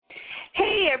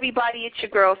Hey everybody, it's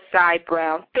your girl Cy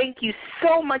Brown. Thank you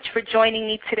so much for joining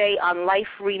me today on Life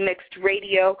Remixed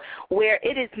Radio, where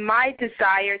it is my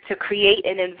desire to create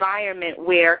an environment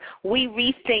where we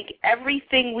rethink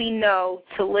everything we know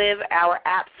to live our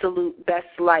absolute best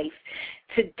life.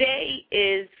 Today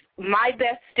is my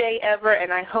best day ever,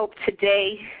 and I hope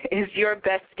today is your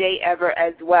best day ever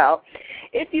as well.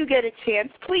 If you get a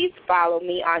chance, please follow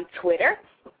me on Twitter,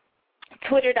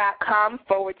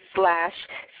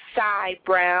 twitter.com/Cy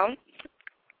Brown.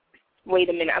 Wait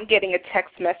a minute, I'm getting a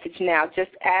text message now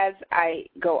just as I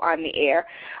go on the air.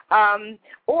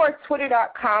 Or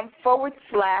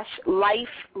twitter.com/Life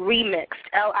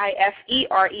Remixed,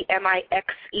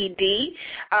 LIFEREMIXED.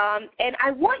 And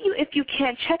I want you, if you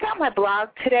can, check out my blog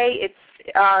today. It's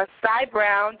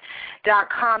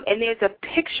cybrown.com, and there's a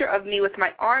picture of me with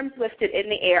my arms lifted in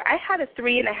the air. I had a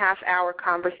 3.5-hour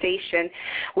conversation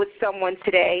with someone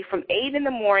today from 8 in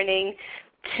the morning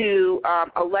to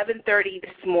 11:30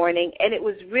 this morning, and it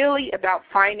was really about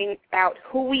finding out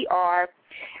who we are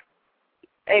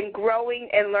and growing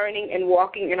and learning and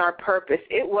walking in our purpose.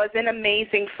 It was an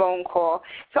amazing phone call,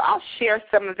 so I'll share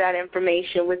some of that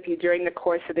information with you during the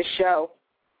course of the show.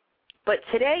 But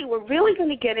today we're really going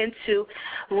to get into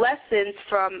lessons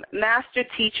from master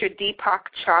teacher Deepak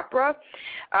Chopra.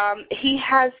 He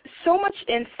has so much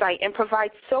insight and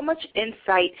provides so much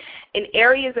insight in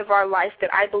areas of our life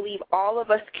that I believe all of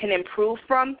us can improve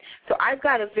from. So I've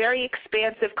got a very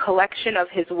expansive collection of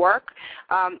his work.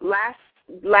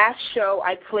 Last show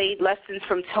I played lessons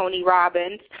from Tony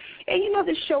Robbins. And you know,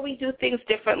 this show we do things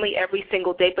differently every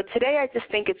single day, but today I just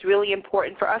think it's really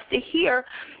important for us to hear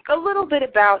a little bit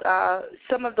about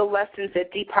some of the lessons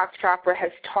that Deepak Chopra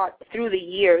has taught through the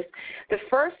years. The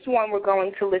first one we're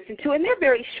going to listen to, and they're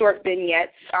very short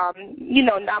vignettes,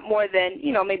 not more than,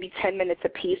 maybe 10 minutes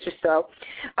apiece or so.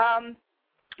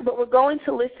 But we're going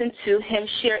to listen to him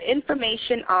share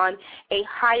information on a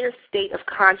higher state of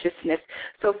consciousness.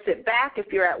 So sit back.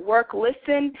 If you're at work,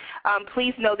 listen.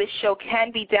 Please know this show can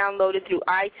be downloaded through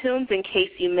iTunes in case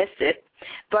you miss it,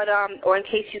 or in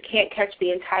case you can't catch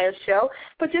the entire show.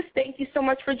 But just thank you so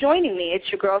much for joining me. It's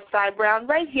your girl, Cy Brown,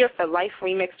 right here for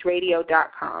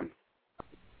LifeRemixedRadio.com.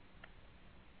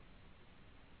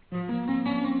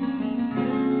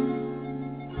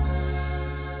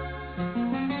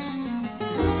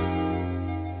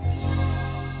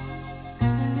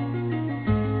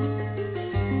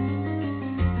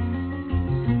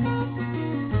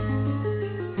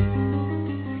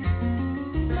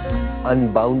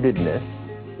 Unboundedness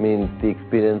means the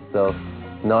experience of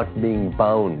not being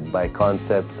bound by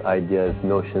concepts, ideas,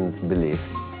 notions, beliefs,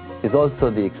 is also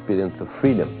the experience of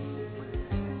freedom.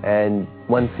 And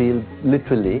one feels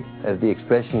literally, as the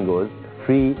expression goes,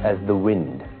 free as the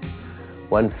wind.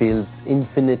 One feels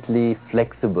infinitely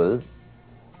flexible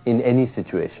in any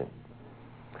situation.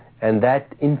 And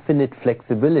that infinite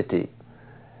flexibility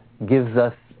gives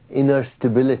us inner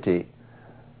stability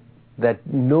that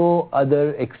no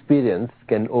other experience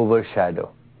can overshadow.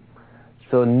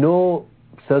 So no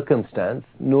circumstance,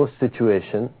 no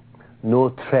situation, no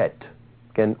threat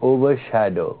can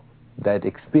overshadow that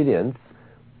experience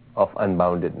of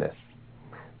unboundedness.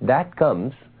 That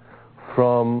comes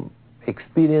from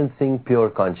experiencing pure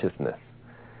consciousness.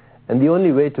 And the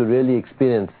only way to really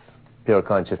experience pure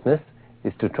consciousness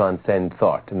is to transcend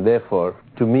thought. And therefore,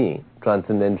 to me,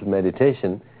 transcendental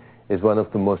meditation is one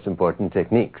of the most important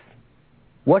techniques.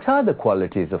 What are the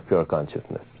qualities of pure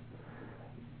consciousness?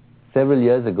 Several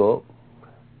years ago,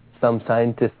 some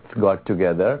scientists got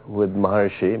together with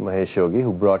Maharishi Mahesh Yogi,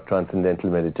 who brought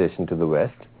transcendental meditation to the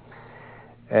West,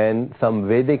 and some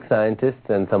Vedic scientists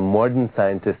and some modern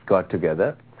scientists got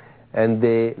together, and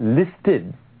they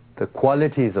listed the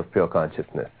qualities of pure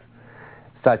consciousness,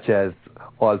 such as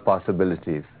all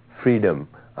possibilities, freedom,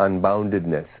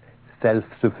 unboundedness,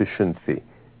 self-sufficiency,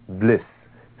 bliss,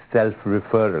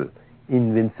 self-referral,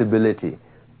 invincibility,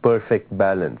 perfect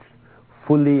balance,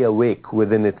 fully awake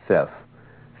within itself,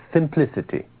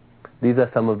 simplicity. These are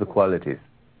some of the qualities.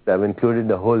 I've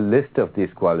included a whole list of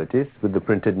these qualities with the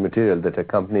printed material that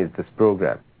accompanies this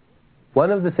program.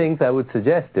 One of the things I would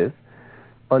suggest is,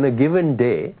 on a given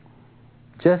day,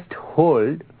 just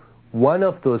hold one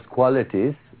of those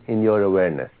qualities in your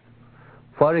awareness.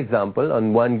 For example,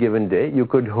 on one given day, you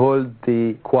could hold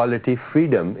the quality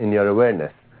freedom in your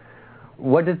awareness.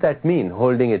 What does that mean,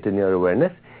 holding it in your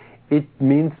awareness? It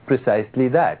means precisely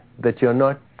that you're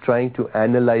not trying to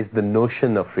analyze the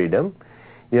notion of freedom.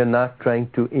 You're not trying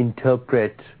to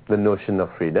interpret the notion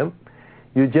of freedom.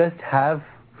 You just have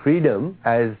freedom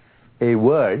as a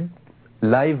word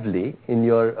lively in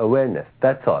your awareness.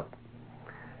 That's all.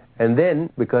 And then,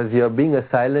 because you're being a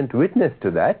silent witness to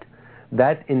that,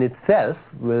 that in itself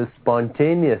will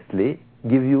spontaneously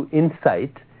give you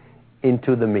insight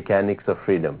into the mechanics of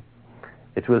freedom.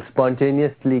 It will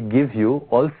spontaneously give you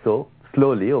also,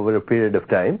 slowly over a period of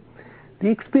time, the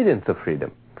experience of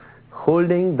freedom.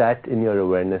 Holding that in your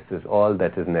awareness is all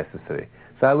that is necessary.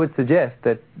 So I would suggest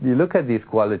that you look at these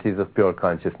qualities of pure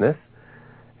consciousness,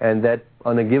 and that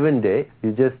on a given day,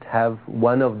 you just have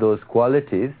one of those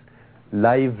qualities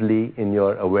lively in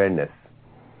your awareness.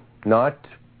 Not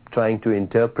trying to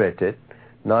interpret it,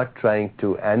 not trying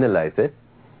to analyze it,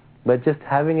 but just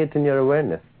having it in your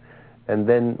awareness. And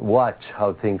then watch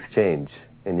how things change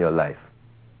in your life.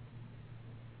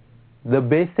 The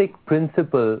basic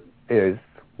principle is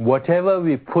whatever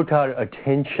we put our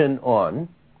attention on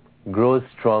grows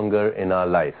stronger in our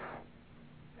life.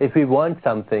 If we want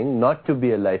something not to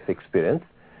be a life experience,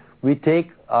 we take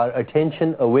our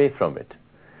attention away from it.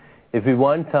 If we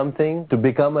want something to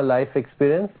become a life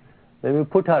experience, then we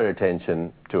put our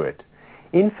attention to it.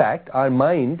 In fact, our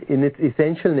mind in its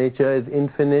essential nature is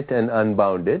infinite and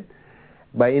unbounded.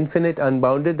 By infinite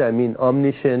unbounded, I mean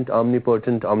omniscient,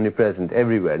 omnipotent, omnipresent,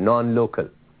 everywhere, non-local.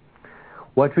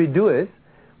 What we do is,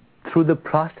 through the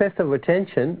process of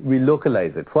attention, we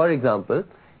localize it. For example,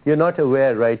 you're not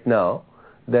aware right now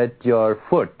that your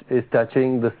foot is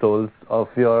touching the soles of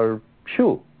your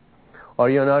shoe. Or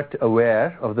you're not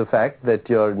aware of the fact that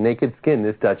your naked skin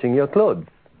is touching your clothes.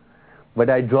 But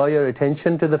I draw your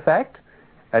attention to the fact.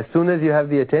 As soon as you have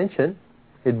the attention,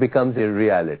 it becomes a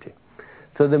reality.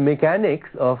 So the mechanics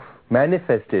of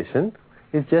manifestation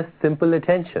is just simple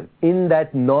attention. In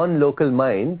that non-local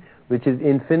mind, which is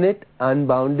infinite,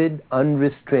 unbounded,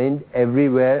 unrestrained,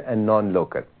 everywhere and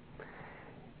non-local.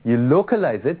 You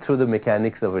localize it through the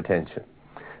mechanics of attention.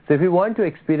 So if you want to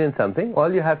experience something,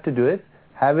 all you have to do is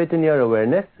have it in your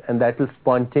awareness, and that will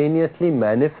spontaneously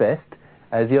manifest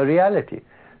as your reality.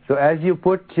 So as you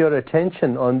put your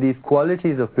attention on these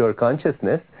qualities of pure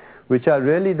consciousness, which are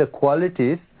really the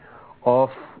qualities of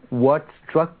what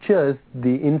structures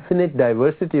the infinite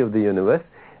diversity of the universe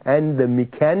and the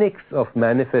mechanics of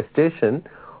manifestation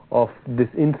of this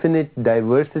infinite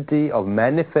diversity of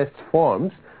manifest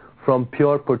forms from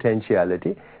pure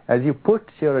potentiality, as you put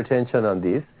your attention on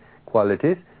these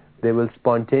qualities, they will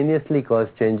spontaneously cause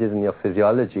changes in your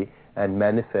physiology and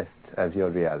manifest as your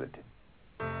reality.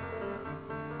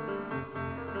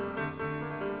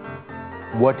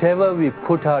 Whatever we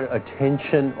put our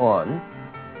attention on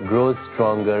grows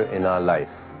stronger in our life.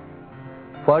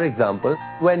 For example,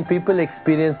 when people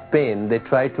experience pain, they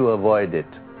try to avoid it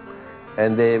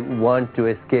and they want to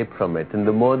escape from it. And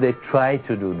the more they try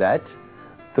to do that,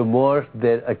 the more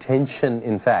their attention,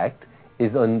 in fact,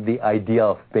 is on the idea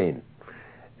of pain.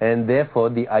 And therefore,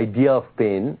 the idea of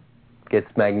pain gets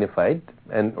magnified,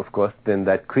 and of course, then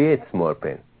that creates more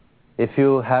pain. If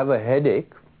you have a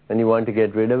headache and you want to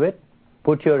get rid of it,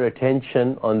 put your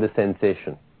attention on the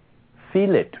sensation.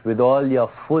 Feel it with all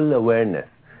your full awareness.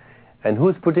 And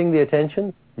who's putting the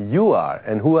attention? You are.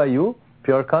 And who are you?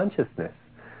 Pure consciousness.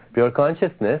 Pure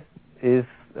consciousness is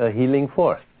a healing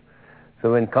force.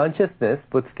 So when consciousness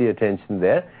puts the attention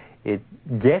there, it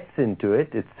gets into it,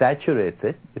 it saturates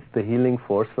it, it's the healing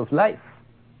force of life.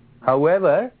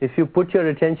 However, if you put your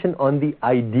attention on the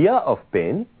idea of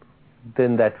pain,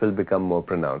 then that will become more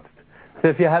pronounced. So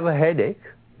if you have a headache,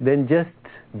 then just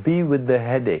be with the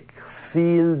headache.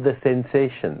 Feel the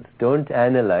sensations. Don't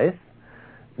analyze.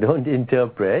 Don't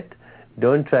interpret.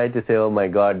 Don't try to say, oh my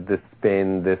God, this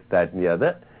pain, this, that, and the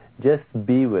other. Just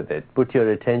be with it. Put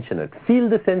your attention on it. Feel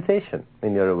the sensation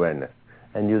in your awareness,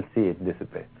 and you'll see it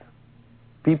dissipates.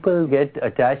 People get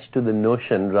attached to the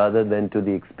notion rather than to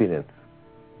the experience.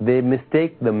 They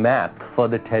mistake the map for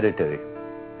the territory.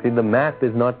 See, the map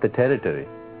is not the territory.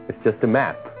 It's just a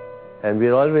map. And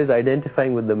we're always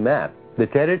identifying with the map. The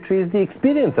territory is the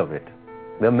experience of it.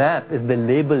 The map is the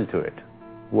label to it.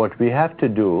 What we have to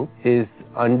do is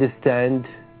understand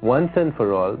once and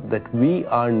for all that we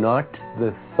are not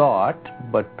the thought,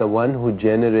 but the one who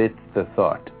generates the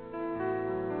thought.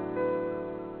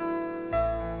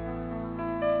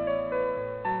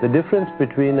 The difference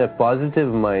between a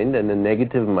positive mind and a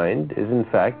negative mind is in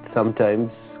fact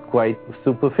sometimes quite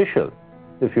superficial.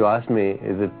 If you ask me,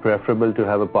 is it preferable to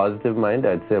have a positive mind?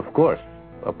 I'd say, of course,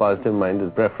 a positive mind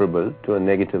is preferable to a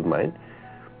negative mind.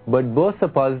 But both a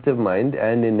positive mind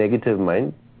and a negative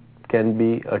mind can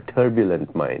be a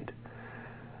turbulent mind.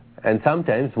 And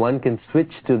sometimes one can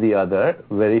switch to the other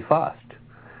very fast.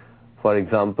 For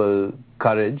example,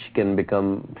 courage can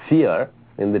become fear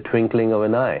in the twinkling of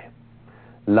an eye.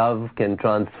 Love can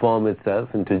transform itself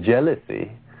into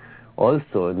jealousy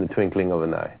also in the twinkling of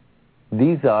an eye.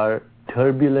 These are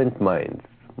turbulent minds.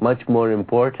 Much more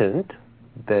important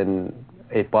then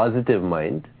a positive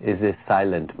mind is a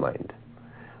silent mind.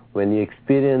 When you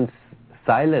experience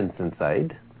silence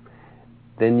inside,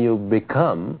 then you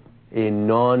become a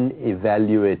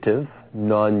non-evaluative,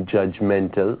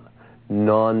 non-judgmental,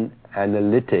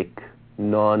 non-analytic,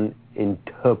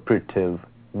 non-interpretive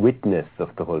witness of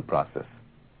the whole process.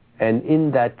 And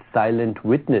in that silent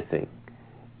witnessing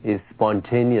is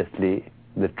spontaneously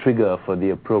the trigger for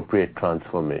the appropriate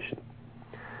transformation.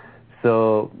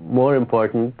 So more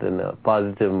important than a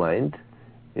positive mind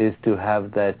is to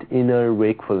have that inner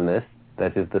wakefulness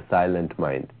that is the silent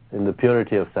mind. In the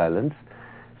purity of silence,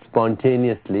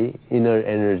 spontaneously inner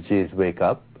energies wake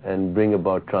up and bring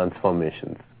about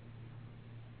transformations.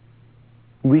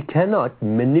 We cannot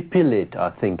manipulate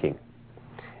our thinking.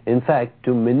 In fact,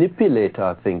 to manipulate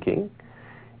our thinking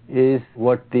is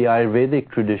what the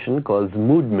Ayurvedic tradition calls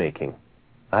mood making.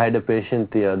 I had a patient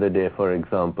the other day, for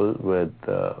example, with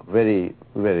very,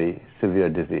 very severe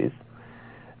disease,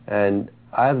 and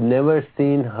I've never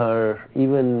seen her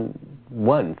even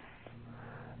once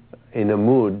in a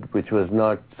mood which was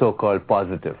not so-called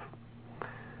positive.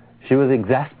 She was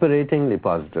exasperatingly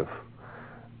positive.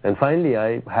 And finally,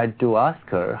 I had to ask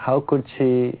her, how could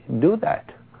she do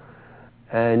that?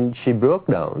 And she broke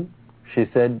down. She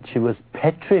said she was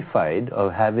petrified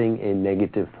of having a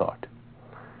negative thought.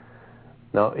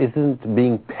 Now, isn't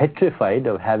being petrified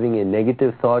of having a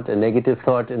negative thought in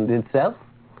itself?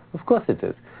 Of course it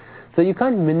is. So you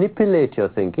can't manipulate your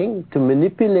thinking. To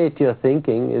manipulate your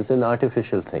thinking is an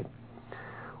artificial thing.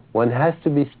 One has to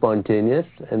be spontaneous,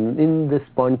 and in the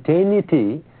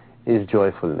spontaneity is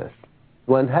joyfulness.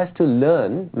 One has to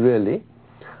learn, really,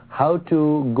 how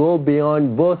to go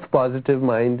beyond both positive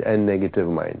mind and negative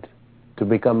mind, to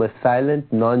become a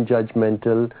silent,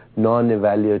 non-judgmental,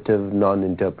 non-evaluative,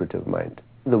 non-interpretive mind.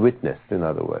 The witness, in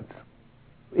other words.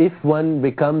 If one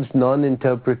becomes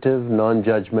non-interpretive,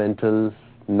 non-judgmental,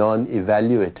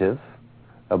 non-evaluative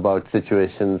about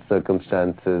situations,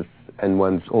 circumstances, and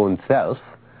one's own self,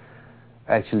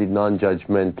 actually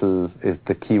non-judgmental is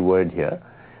the key word here,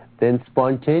 then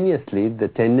spontaneously the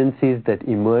tendencies that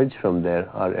emerge from there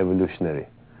are evolutionary.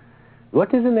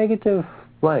 What is a negative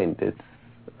mind? It's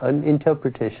an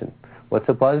interpretation. What's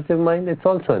a positive mind? It's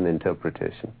also an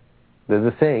interpretation.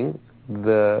 There's a saying,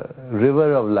 the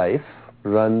river of life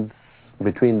runs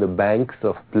between the banks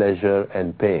of pleasure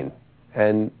and pain,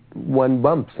 and one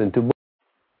bumps into both.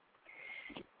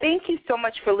 Thank you so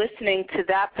much for listening to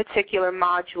that particular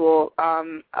module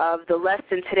of the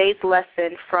lesson, today's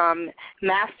lesson from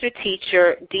Master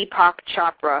Teacher Deepak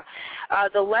Chopra.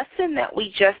 The lesson that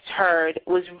we just heard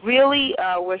was really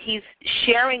where he's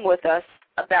sharing with us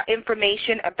about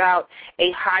information about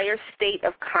a higher state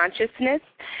of consciousness.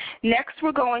 Next,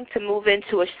 we're going to move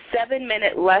into a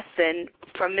 7-minute lesson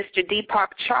from Mr.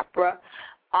 Deepak Chopra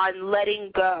on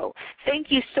letting go. Thank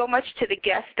you so much to the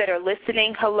guests that are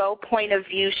listening. Hello, Point of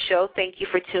View show. Thank you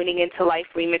for tuning into Life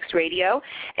Remix Radio.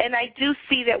 And I do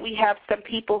see that we have some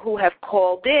people who have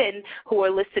called in who are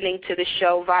listening to the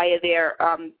show via their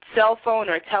cell phone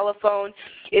or telephone.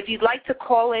 If you'd like to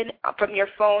call in from your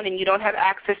phone and you don't have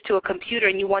access to a computer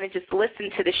and you want to just listen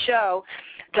to the show,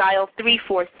 dial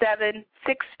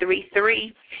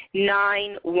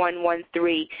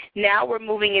 347-633-9113. Now we're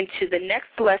moving into the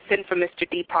next lesson from Mr.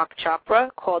 Deepak Chopra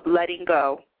called Letting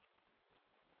Go.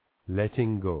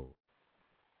 Letting go.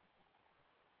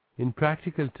 In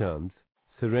practical terms,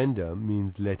 surrender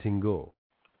means letting go.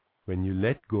 When you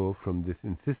let go from this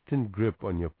insistent grip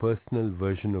on your personal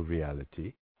version of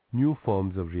reality, new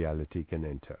forms of reality can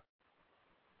enter.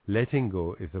 Letting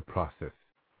go is a process.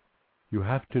 You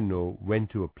have to know when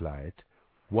to apply it,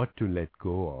 what to let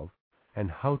go of, and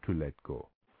how to let go.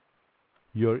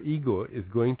 Your ego is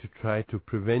going to try to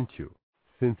prevent you,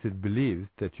 since it believes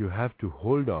that you have to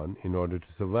hold on in order to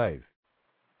survive.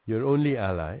 Your only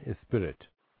ally is spirit,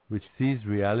 which sees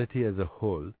reality as a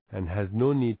whole and has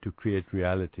no need to create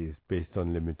realities based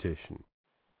on limitation.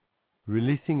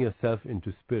 Releasing yourself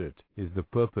into spirit is the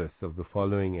purpose of the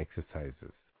following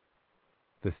exercises.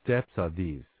 The steps are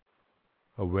these.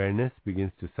 Awareness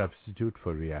begins to substitute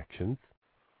for reactions.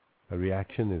 A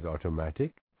reaction is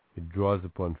automatic. It draws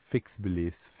upon fixed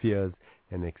beliefs, fears,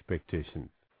 and expectations.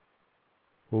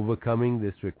 Overcoming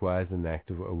this requires an act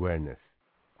of awareness,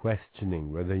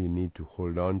 questioning whether you need to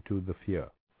hold on to the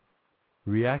fear.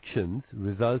 Reactions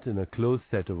result in a closed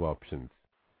set of options.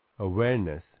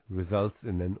 Awareness results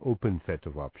in an open set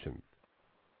of options.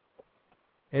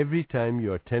 Every time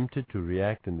you are tempted to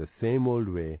react in the same old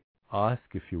way, ask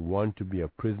if you want to be a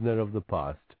prisoner of the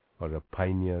past or a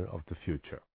pioneer of the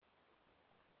future.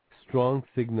 Strong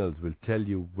signals will tell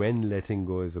you when letting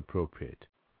go is appropriate.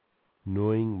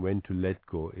 knowing when to let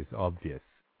go is obvious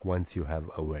once you have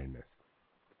awareness.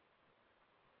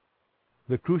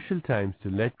 The crucial times to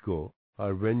let go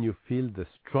are when you feel the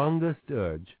strongest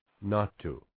urge not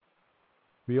to.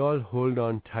 We all hold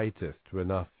on tightest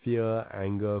when our fear,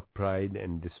 anger, pride,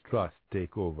 and distrust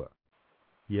take over.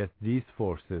 Yet these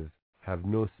forces have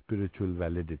no spiritual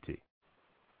validity.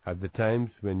 At the times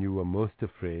when you were most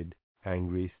afraid,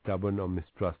 angry, stubborn, or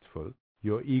mistrustful,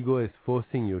 your ego is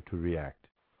forcing you to react,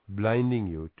 blinding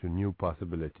you to new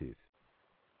possibilities.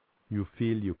 You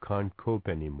feel you can't cope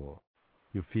anymore.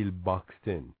 You feel boxed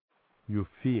in. You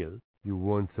feel you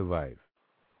won't survive.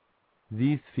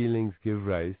 These feelings give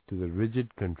rise to the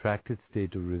rigid, contracted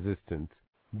state of resistance,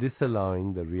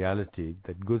 disallowing the reality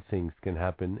that good things can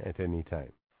happen at any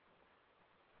time.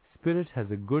 Spirit has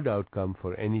a good outcome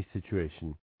for any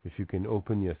situation if you can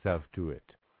open yourself to it.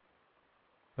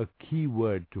 A key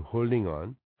word to holding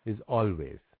on is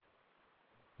always.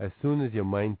 As soon as your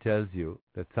mind tells you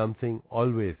that something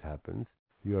always happens,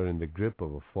 you are in the grip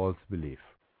of a false belief.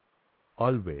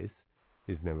 Always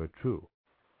is never true.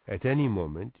 At any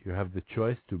moment, you have the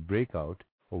choice to break out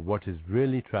of what is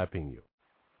really trapping you,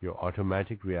 your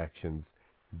automatic reactions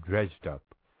dredged up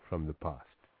from the past.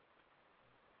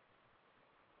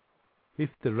 If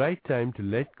the right time to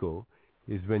let go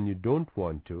is when you don't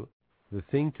want to, the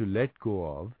thing to let go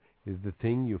of is the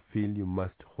thing you feel you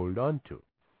must hold on to.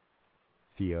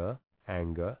 Fear,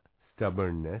 anger,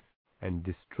 stubbornness, and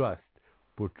distrust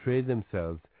portray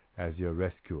themselves as your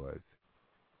rescuers.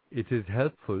 It is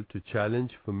helpful to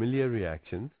challenge familiar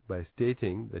reactions by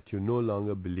stating that you no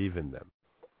longer believe in them.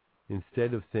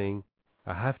 Instead of saying,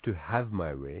 I have to have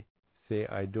my way, say,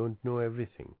 I don't know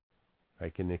everything. I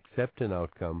can accept an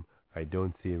outcome I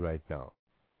don't see right now.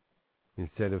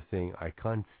 Instead of saying, I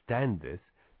can't stand this,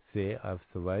 say, I've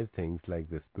survived things like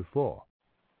this before.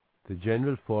 The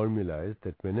general formula is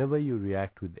that whenever you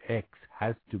react with X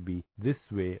has to be this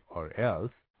way or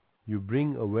else, you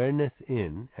bring awareness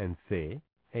in and say,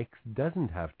 X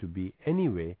doesn't have to be any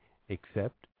way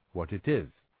except what it is.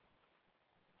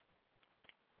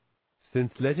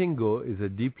 Since letting go is a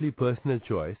deeply personal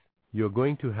choice, you're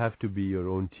going to have to be your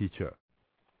own teacher.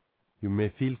 You may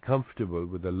feel comfortable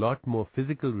with a lot more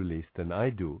physical release than I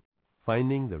do.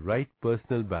 Finding the right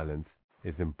personal balance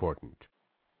is important.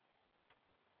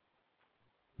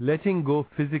 Letting go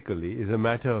physically is a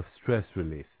matter of stress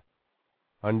release.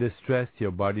 Under stress,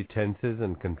 your body tenses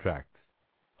and contracts.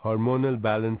 Hormonal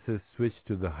balances switch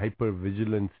to the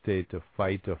hyper-vigilant state of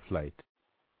fight or flight.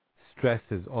 Stress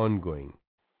is ongoing.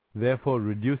 Therefore,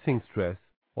 reducing stress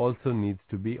also needs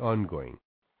to be ongoing.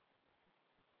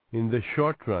 In the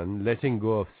short run, letting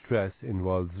go of stress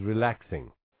involves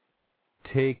relaxing.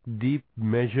 Take deep,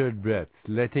 measured breaths,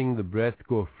 letting the breath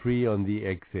go free on the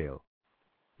exhale.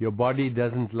 Your body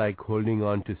doesn't like holding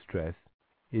on to stress.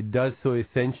 It does so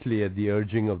essentially at the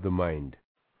urging of the mind.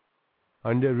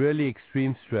 Under really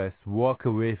extreme stress, walk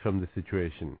away from the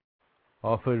situation.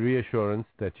 Offer reassurance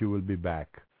that you will be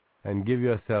back, and give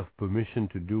yourself permission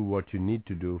to do what you need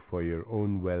to do for your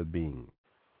own well-being.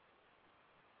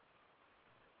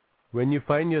 When you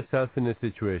find yourself in a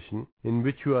situation in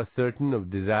which you are certain of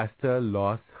disaster,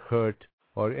 loss, hurt,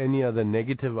 or any other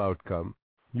negative outcome,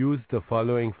 use the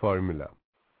following formula.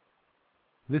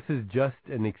 This is just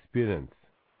an experience.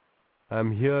 I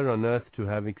am here on earth to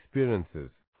have experiences.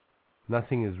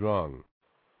 Nothing is wrong.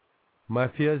 My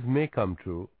fears may come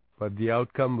true, but the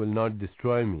outcome will not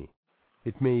destroy me.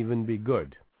 It may even be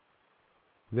good.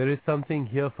 There is something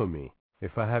here for me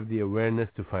if I have the awareness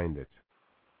to find it.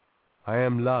 I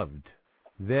am loved.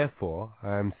 Therefore,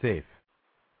 I am safe.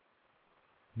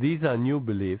 These are new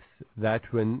beliefs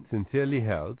that, when sincerely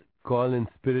held, call in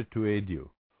spirit to aid you.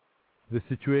 The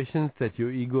situations that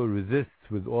your ego resists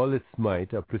with all its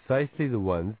might are precisely the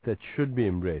ones that should be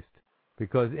embraced,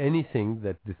 because anything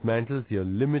that dismantles your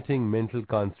limiting mental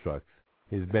constructs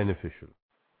is beneficial.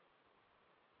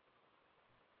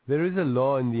 There is a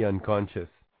law in the unconscious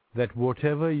that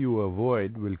whatever you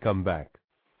avoid will come back,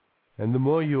 and the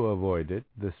more you avoid it,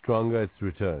 the stronger its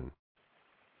return.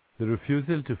 The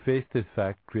refusal to face this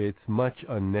fact creates much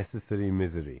unnecessary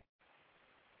misery.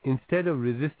 Instead of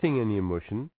resisting any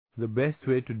emotion, the best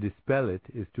way to dispel it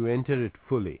is to enter it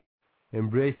fully,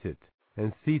 embrace it,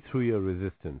 and see through your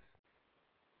resistance.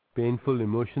 Painful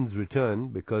emotions return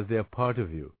because they are part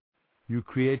of you. You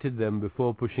created them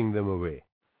before pushing them away.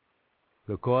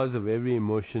 The cause of every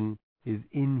emotion is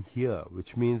in here,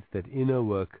 which means that inner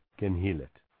work can heal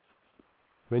it.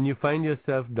 When you find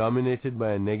yourself dominated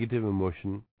by a negative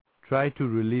emotion, try to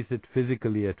release it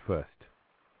physically at first.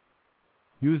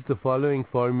 Use the following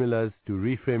formulas to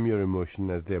reframe your emotion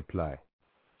as they apply.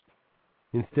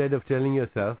 Instead of telling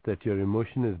yourself that your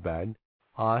emotion is bad,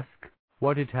 ask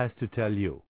what it has to tell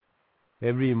you.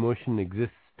 Every emotion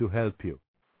exists to help you.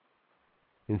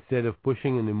 Instead of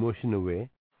pushing an emotion away,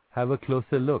 have a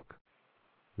closer look.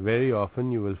 Very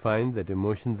often you will find that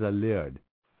emotions are layered.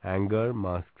 Anger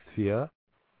masks fear,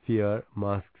 fear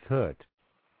masks hurt.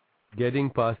 Getting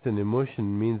past an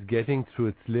emotion means getting through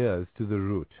its layers to the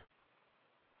root.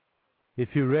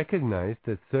 If you recognize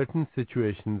that certain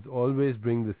situations always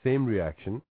bring the same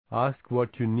reaction, ask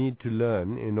what you need to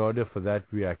learn in order for that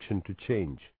reaction to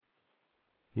change.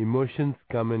 Emotions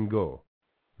come and go.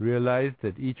 Realize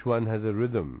that each one has a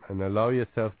rhythm and allow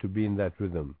yourself to be in that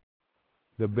rhythm.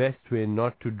 The best way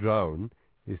not to drown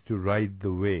is to ride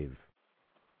the wave.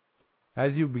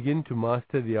 As you begin to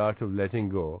master the art of letting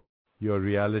go, your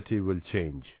reality will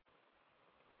change.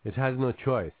 It has no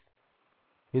choice.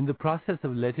 In the process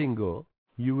of letting go,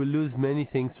 you will lose many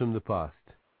things from the past,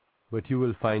 but you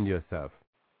will find yourself.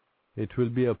 It will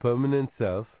be a permanent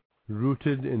self,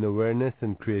 rooted in awareness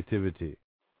and creativity.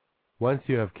 Once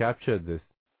you have captured this,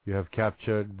 you have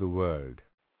captured the world.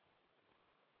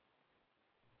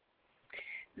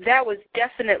 That was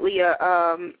definitely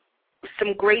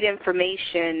some great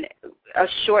information, a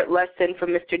short lesson from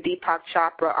Mr. Deepak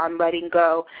Chopra on letting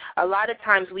go. A lot of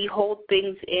times we hold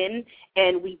things in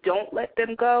and we don't let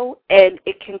them go, and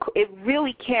it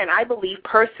really can, I believe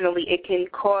personally, it can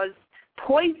cause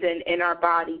poison in our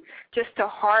body just to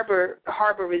harbor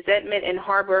resentment and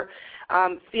harbor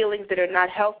feelings that are not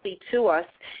healthy to us.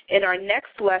 In our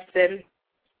next lesson,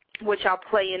 which I'll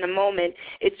play in a moment,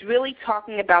 it's really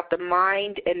talking about the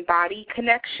mind and body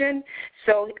connection.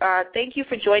 So thank you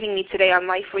for joining me today on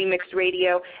Life Remixed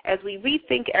Radio as we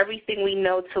rethink everything we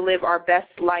know to live our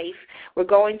best life. We're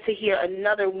going to hear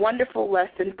another wonderful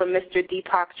lesson from Mr.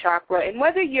 Deepak Chopra. And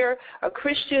whether you're a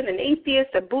Christian, an atheist,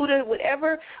 a Buddha,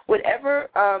 whatever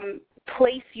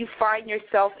place you find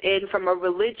yourself in from a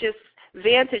religious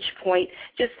vantage point,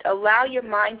 just allow your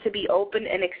mind to be open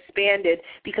and expanded,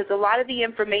 because a lot of the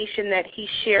information that he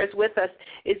shares with us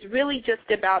is really just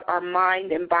about our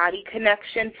mind and body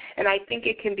connection, and I think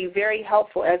it can be very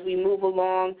helpful as we move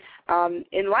along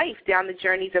in life, down the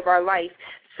journeys of our life.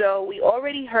 So we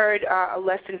already heard a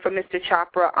lesson from Mr.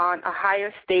 Chopra on a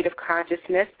higher state of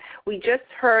consciousness. We just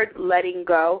heard letting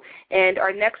go, and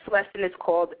our next lesson is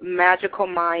called Magical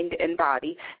Mind and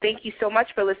Body. Thank you so much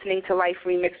for listening to Life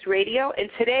Remixed Radio, and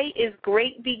today is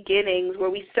Great Beginnings, where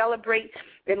we celebrate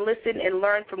and listen and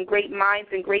learn from great minds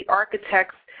and great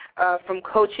architects from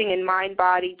coaching and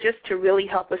mind-body, just to really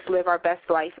help us live our best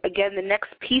life. Again, the next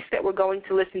piece that we're going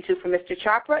to listen to from Mr.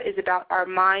 Chopra is about our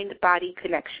mind-body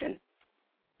connection.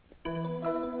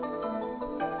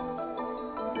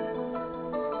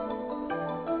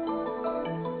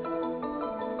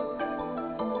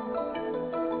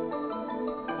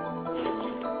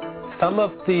 Some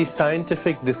of the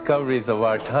scientific discoveries of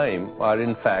our time are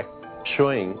in fact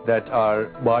showing that our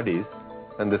bodies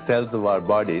and the cells of our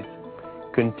bodies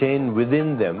contain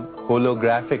within them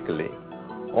holographically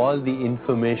all the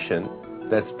information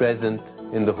that's present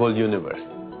in the whole universe.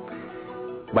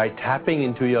 By tapping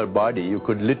into your body, you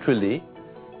could literally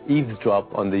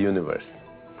eavesdrop on the universe.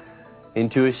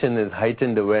 Intuition is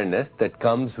heightened awareness that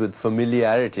comes with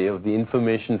familiarity of the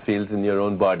information fields in your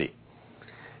own body.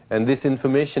 And this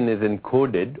information is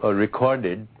encoded or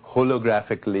recorded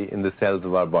holographically in the cells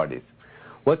of our bodies.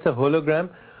 What's a hologram?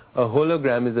 A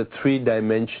hologram is a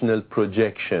three-dimensional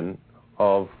projection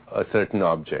of a certain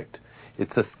object.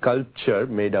 It's a sculpture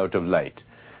made out of light.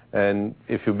 And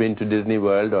if you've been to Disney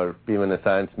World or even a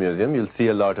science museum, you'll see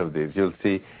a lot of these. You'll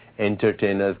see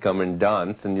entertainers come and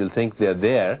dance, and you'll think they're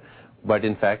there, but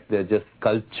in fact they're just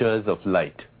sculptures of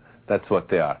light. That's what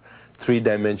they are,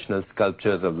 three-dimensional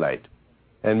sculptures of light.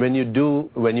 And when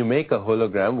you make a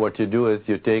hologram, what you do is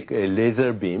you take a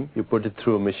laser beam, you put it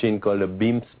through a machine called a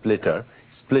beam splitter,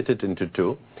 split it into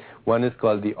two. One is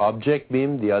called the object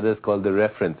beam, the other is called the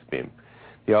reference beam.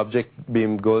 The object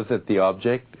beam goes at the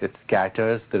object, it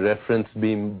scatters, the reference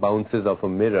beam bounces off a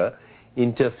mirror,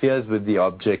 interferes with the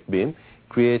object beam,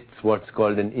 creates what's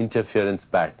called an interference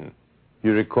pattern.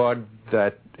 You record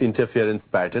that interference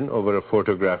pattern over a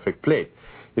photographic plate.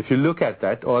 If you look at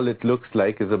that, all it looks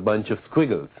like is a bunch of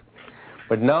squiggles.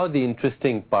 But now the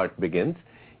interesting part begins.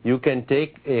 You can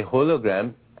take a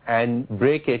hologram and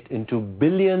break it into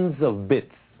billions of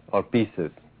bits or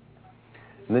pieces.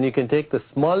 And then you can take the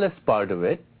smallest part of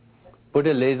it, put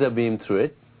a laser beam through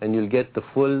it, and you'll get the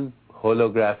full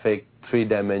holographic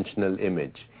three-dimensional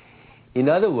image. In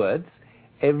other words,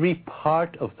 every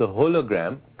part of the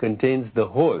hologram contains the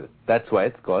whole. That's why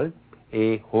it's called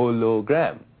a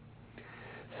hologram.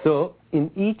 So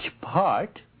in each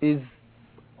part is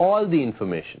all the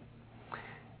information.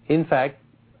 In fact,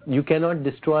 you cannot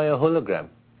destroy a hologram.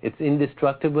 It's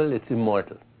indestructible, it's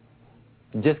immortal.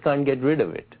 You just can't get rid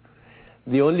of it.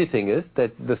 The only thing is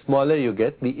that the smaller you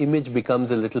get, the image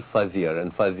becomes a little fuzzier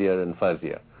and fuzzier and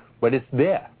fuzzier. But it's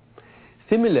there.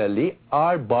 Similarly,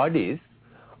 our bodies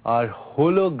are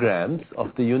holograms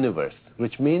of the universe,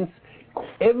 which means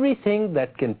everything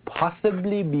that can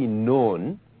possibly be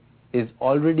known is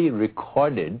already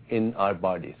recorded in our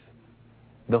bodies.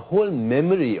 The whole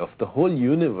memory of the whole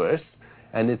universe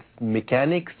and its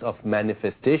mechanics of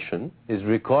manifestation is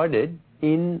recorded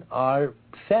in our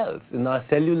cells, in our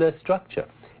cellular structure,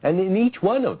 and in each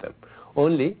one of them.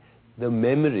 Only the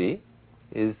memory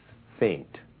is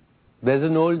faint. There's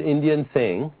an old Indian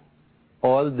saying,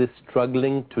 all this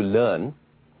struggling to learn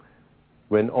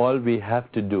when all we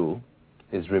have to do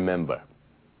is remember.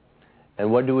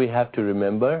 And what do we have to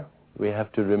remember? We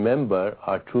have to remember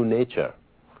our true nature.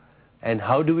 And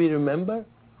how do we remember?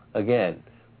 Again,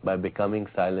 by becoming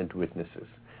silent witnesses,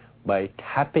 by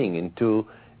tapping into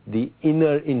the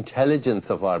inner intelligence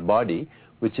of our body,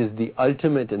 which is the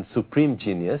ultimate and supreme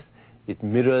genius. It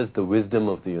mirrors the wisdom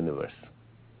of the universe.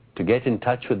 To get in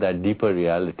touch with that deeper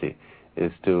reality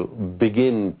is to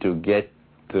begin to get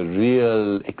the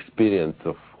real experience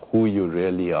of who you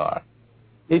really are.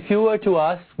 If you were to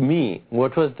ask me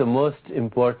what was the most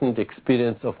important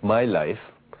experience of my life,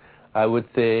 I would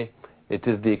say it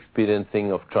is the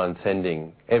experiencing of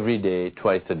transcending every day,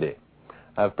 twice a day.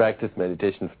 I've practiced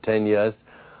meditation for 10 years.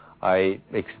 I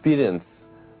experience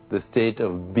the state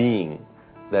of being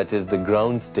that is the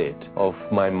ground state of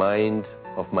my mind,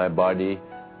 of my body,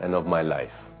 and of my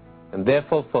life. And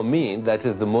therefore, for me, that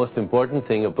is the most important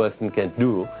thing a person can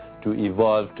do to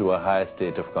evolve to a higher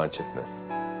state of consciousness.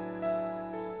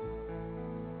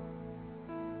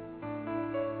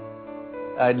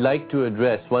 I'd like to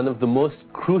address one of the most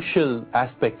crucial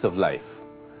aspects of life,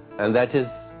 and that is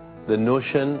the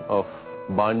notion of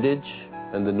bondage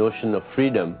and the notion of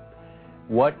freedom,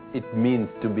 what it means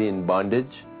to be in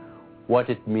bondage, what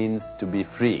it means to be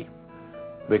free.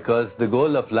 Because the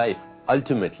goal of life,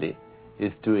 ultimately,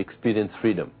 is to experience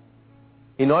freedom.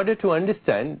 In order to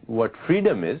understand what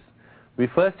freedom is, we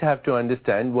first have to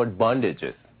understand what bondage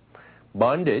is.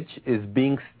 Bondage is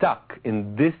being stuck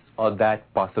in this or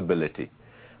that possibility,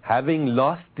 having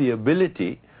lost the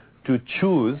ability to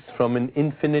choose from an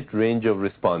infinite range of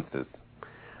responses.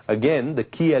 Again, the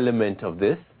key element of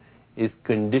this is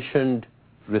conditioned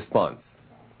response.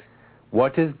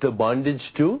 What is the bondage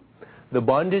to? The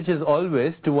bondage is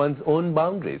always to one's own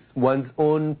boundaries, one's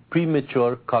own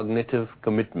premature cognitive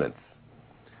commitments.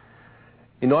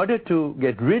 In order to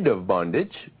get rid of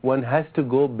bondage, one has to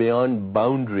go beyond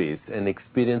boundaries and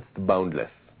experience the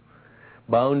boundless.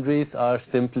 Boundaries are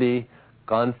simply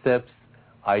concepts,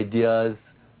 ideas,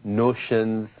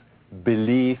 notions,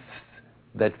 beliefs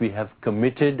that we have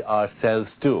committed ourselves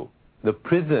to. The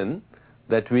prison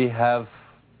that we have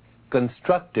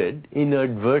constructed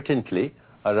inadvertently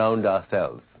around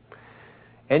ourselves.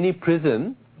 Any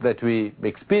prison that we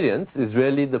experience is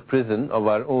really the prison of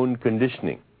our own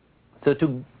conditioning. So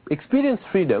to experience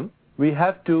freedom, we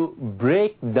have to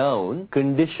break down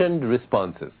conditioned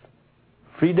responses.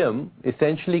 Freedom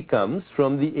essentially comes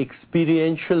from the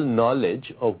experiential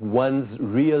knowledge of one's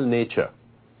real nature.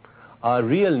 Our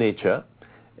real nature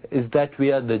is that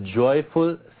we are the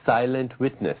joyful, silent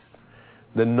witness,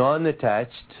 the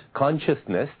non-attached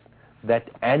consciousness that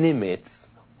animates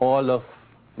all of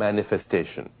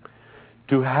manifestation.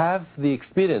 To have the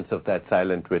experience of that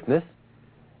silent witness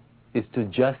is to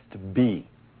just be,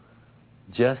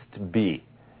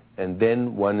 and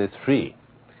then one is free.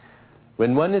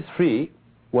 When one is free,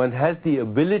 one has the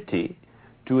ability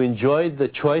to enjoy the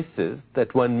choices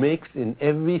that one makes in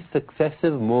every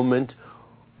successive moment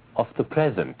of the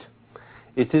present.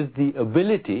 It is the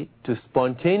ability to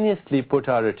spontaneously put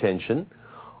our attention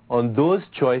on those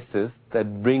choices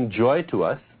that bring joy to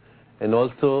us and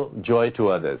also joy to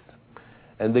others.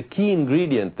 And the key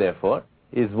ingredient, therefore,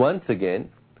 is once again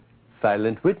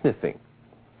silent witnessing.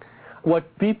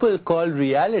 What people call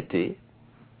reality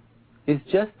is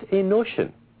just a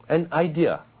notion, an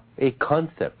idea, a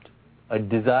concept, a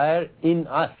desire in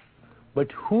us.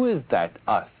 But who is that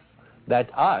us? That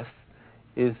us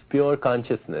is pure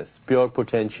consciousness, pure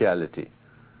potentiality.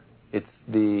 It's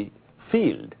the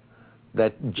field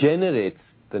that generates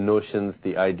the notions,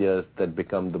 the ideas that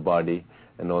become the body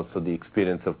and also the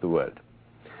experience of the world.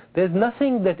 There's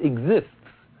nothing that exists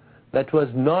that was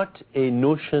not a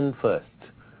notion first.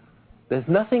 There's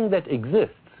nothing that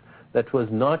exists that was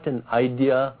not an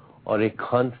idea or a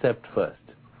concept first.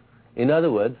 In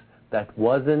other words, that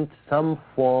wasn't some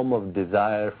form of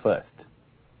desire first.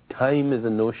 time is a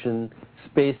notion,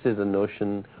 space is a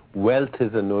notion, wealth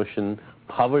is a notion,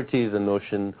 poverty is a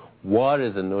notion, war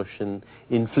is a notion,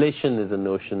 inflation is a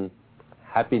notion,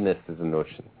 happiness is a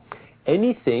notion.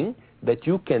 Anything that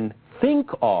you can think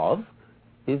of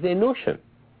is a notion.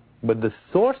 But the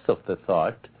source of the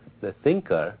thought, the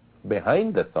thinker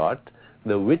behind the thought,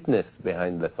 the witness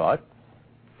behind the thought,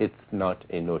 it's not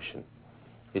a notion.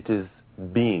 It is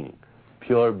being,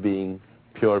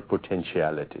 pure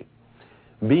potentiality.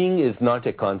 Being is not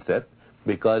a concept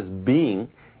because being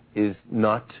is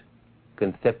not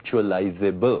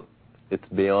conceptualizable. It's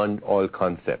beyond all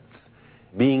concepts.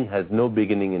 Being has no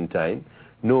beginning in time,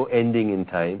 no ending in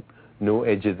time, no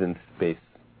edges in space.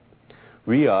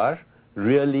 We are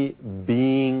really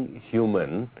being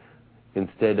human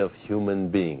instead of human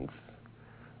beings.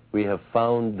 We have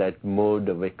found that mode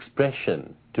of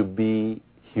expression to be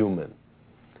human.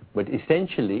 But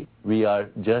essentially, we are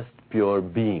just pure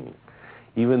being.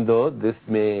 Even though this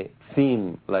may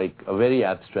seem like a very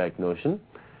abstract notion,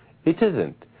 it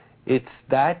isn't. It's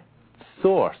that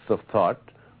source of thought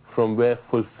from where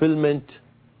fulfillment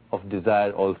of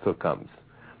desire also comes.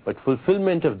 But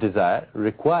fulfillment of desire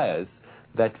requires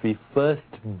that we first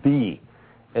be,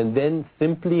 and then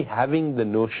simply having the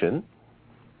notion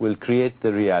will create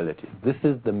the reality. This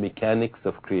is the mechanics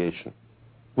of creation.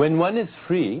 When one is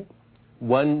free,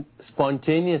 one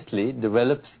spontaneously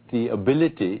develops the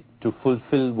ability to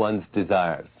fulfill one's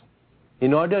desires.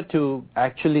 In order to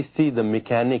actually see the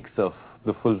mechanics of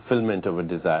the fulfillment of a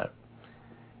desire,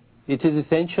 it is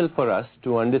essential for us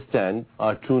to understand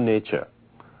our true nature.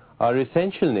 Our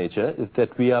essential nature is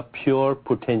that we are pure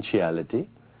potentiality,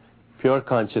 pure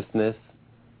consciousness,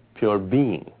 pure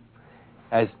being.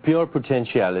 As pure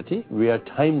potentiality, we are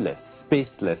timeless,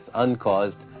 spaceless,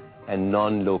 uncaused, and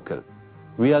non-local.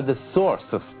 We are the source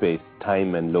of space,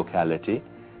 time, and locality.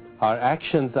 Our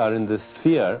actions are in the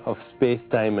sphere of space,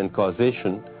 time, and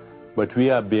causation, but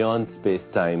we are beyond space,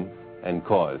 time, and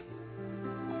cause.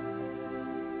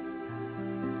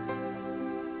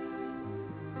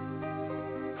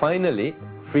 Finally,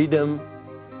 freedom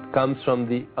comes from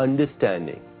the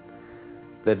understanding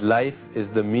that life is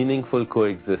the meaningful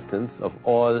coexistence of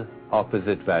all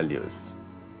opposite values.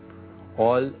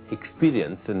 All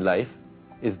experience in life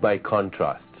is by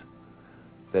contrast.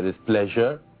 There is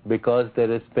pleasure because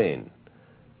there is pain.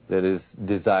 There is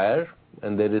desire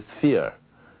and there is fear.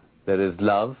 There is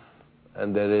love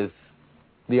and there is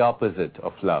the opposite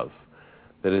of love.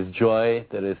 There is joy,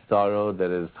 there is sorrow,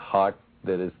 there is heart,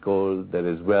 there is gold, there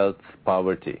is wealth,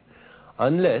 poverty.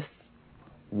 Unless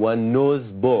one knows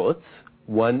both,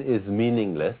 one is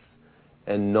meaningless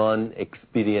and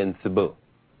non-experienceable.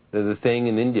 There's a saying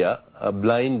in India, a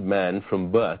blind man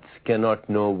from birth cannot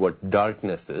know what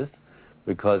darkness is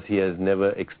because he has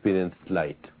never experienced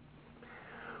light.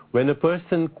 When a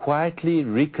person quietly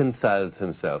reconciles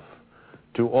himself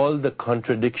to all the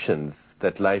contradictions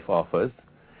that life offers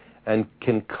and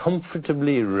can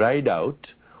comfortably ride out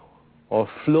or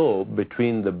flow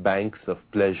between the banks of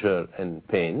pleasure and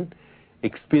pain,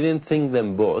 experiencing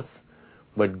them both,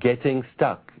 but getting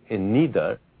stuck in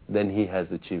neither, then he has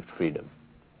achieved freedom.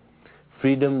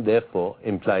 Freedom, therefore,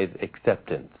 implies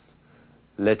acceptance,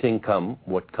 letting come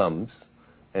what comes,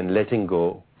 and letting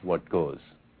go what goes.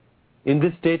 In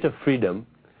this state of freedom,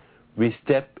 we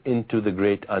step into the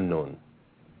great unknown.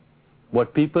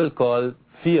 What people call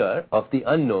fear of the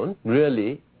unknown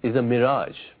really is a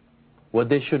mirage. What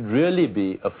they should really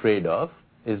be afraid of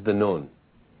is the known.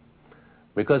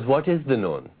 Because what is the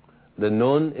known? The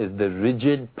known is the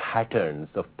rigid patterns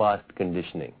of past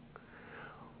conditioning.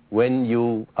 When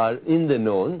you are in the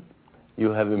known,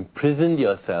 you have imprisoned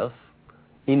yourself,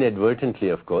 inadvertently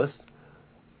of course,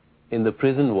 in the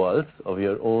prison walls of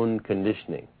your own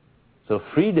conditioning. So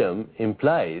freedom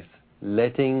implies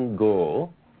letting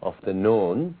go of the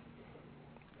known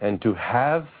and to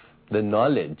have the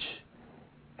knowledge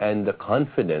and the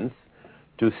confidence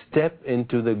to step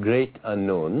into the great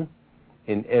unknown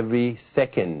in every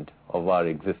second of our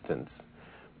existence.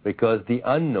 Because the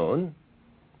unknown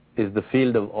is the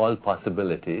field of all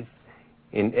possibilities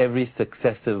in every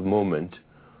successive moment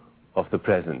of the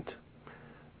present.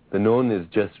 The known is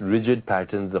just rigid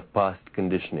patterns of past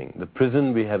conditioning, the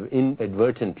prison we have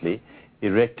inadvertently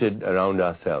erected around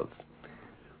ourselves.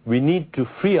 We need to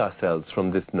free ourselves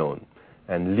from this known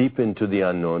and leap into the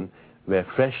unknown where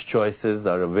fresh choices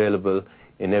are available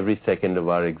in every second of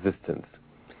our existence.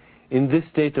 In this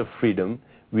state of freedom,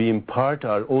 we impart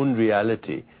our own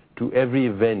reality to every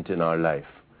event in our life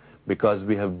because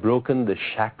we have broken the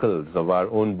shackles of our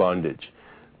own bondage,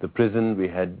 the prison we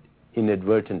had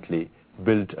inadvertently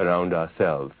built around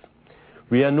ourselves.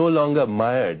 We are no longer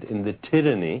mired in the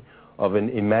tyranny of an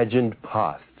imagined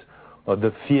past or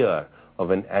the fear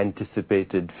of an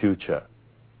anticipated future.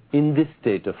 In this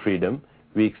state of freedom,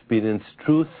 we experience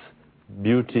truth,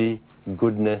 beauty,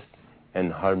 goodness,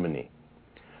 and harmony.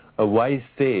 A wise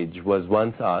sage was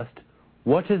once asked,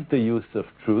 "What is the use of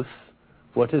truth?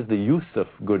 What is the use of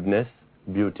goodness,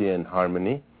 beauty, and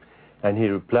harmony?" And he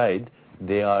replied,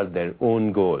 "They are their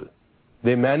own goal.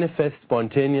 They manifest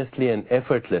spontaneously and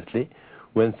effortlessly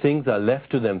when things are left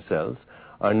to themselves,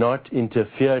 are not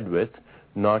interfered with,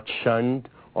 not shunned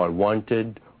or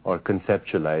wanted or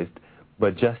conceptualized,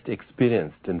 but just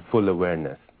experienced in full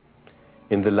awareness.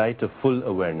 In the light of full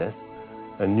awareness,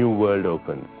 a new world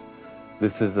opens.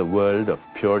 This is a world of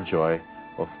pure joy,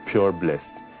 of pure bliss.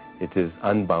 It is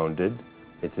unbounded,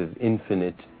 it is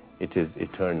infinite, it is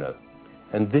eternal.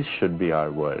 And this should be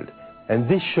our world. And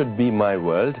this should be my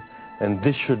world, and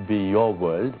this should be your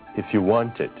world if you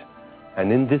want it.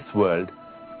 And in this world,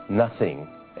 nothing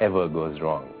ever goes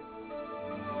wrong."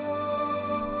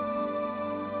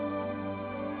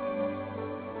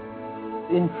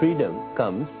 In freedom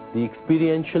comes the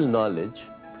experiential knowledge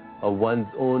of one's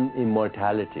own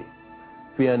immortality.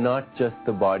 We are not just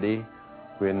the body,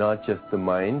 we are not just the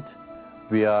mind,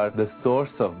 we are the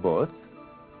source of both,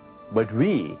 but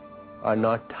we are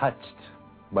not touched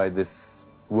by this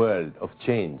world of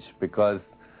change because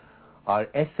our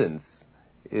essence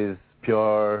is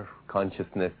pure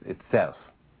consciousness itself.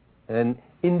 And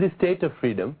in this state of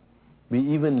freedom, we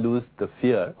even lose the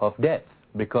fear of death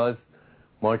because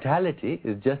mortality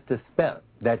is just a spell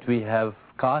that we have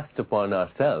cast upon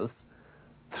ourselves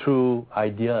through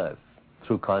ideas,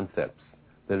 through concepts.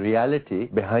 The reality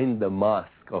behind the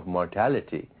mask of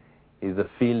mortality is a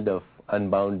field of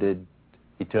unbounded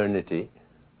eternity,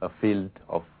 a field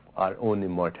of our own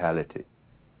immortality.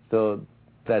 So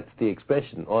that's the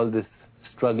expression. All this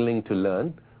struggling to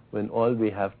learn when all we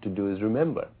have to do is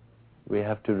remember. We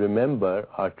have to remember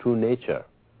our true nature.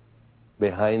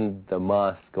 Behind the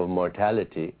mask of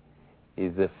mortality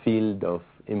is a field of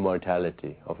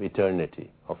immortality, of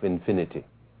eternity, of infinity.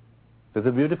 There's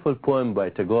a beautiful poem by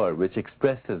Tagore which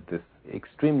expresses this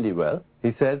extremely well.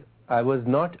 He says, "I was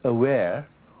not aware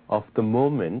of the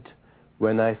moment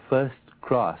when I first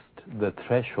crossed the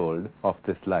threshold of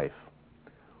this life.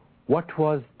 What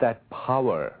was that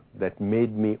power that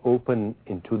made me open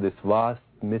into this vast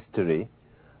mystery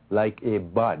like a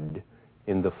bud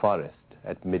in the forest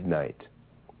at midnight?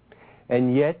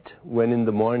 And yet, when in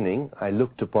the morning I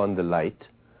looked upon the light,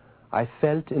 I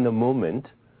felt in a moment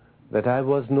that I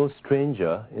was no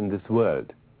stranger in this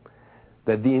world,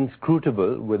 that the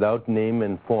inscrutable without name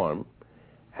and form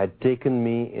had taken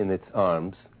me in its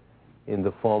arms in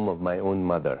the form of my own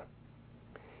mother.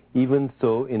 Even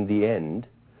so, in the end,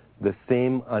 the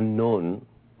same unknown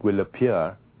will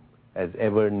appear as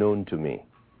ever known to me.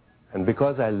 And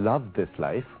because I love this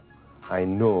life, I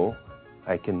know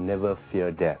I can never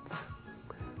fear death.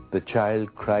 The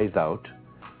child cries out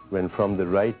when from the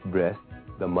right breast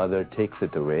the mother takes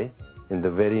it away, in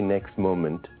the very next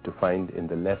moment to find in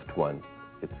the left one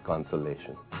its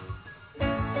consolation."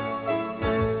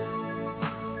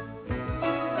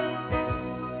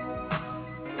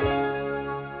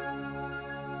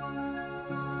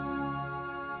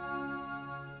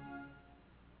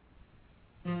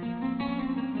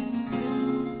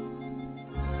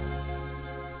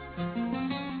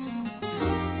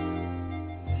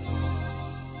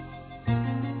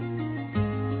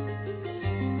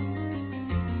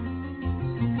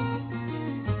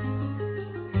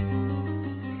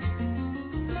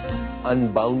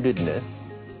 Unboundedness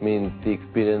means the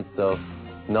experience of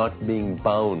not being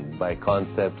bound by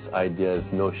concepts, ideas,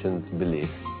 notions,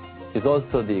 beliefs. It's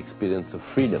also the experience of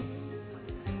freedom.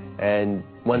 And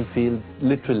one feels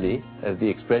literally, as the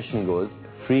expression goes,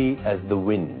 free as the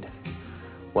wind.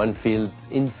 One feels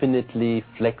infinitely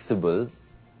flexible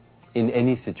in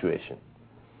any situation.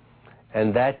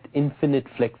 And that infinite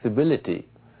flexibility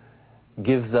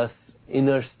gives us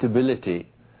inner stability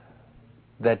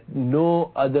that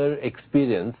no other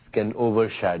experience can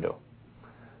overshadow.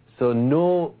 So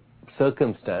no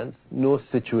circumstance, no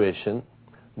situation,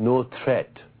 no threat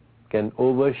can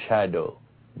overshadow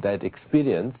that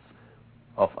experience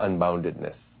of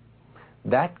unboundedness.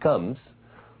 That comes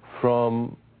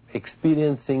from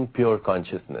experiencing pure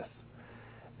consciousness.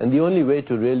 And the only way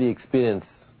to really experience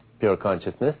pure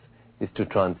consciousness is to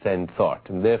transcend thought.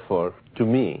 And therefore, to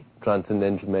me,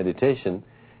 transcendental meditation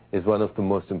is one of the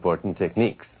most important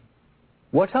techniques.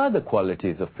 What are the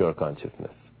qualities of pure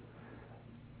consciousness?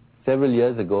 Several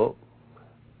years ago,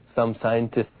 some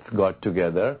scientists got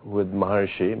together with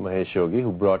Maharishi Mahesh Yogi,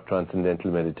 who brought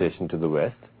transcendental meditation to the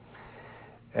West,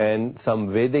 And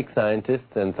some Vedic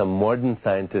scientists and some modern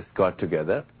scientists got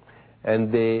together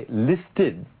and they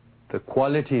listed the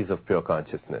qualities of pure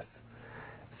consciousness,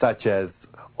 such as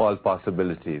all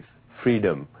possibilities,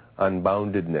 freedom,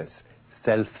 unboundedness,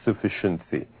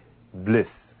 self-sufficiency, bliss,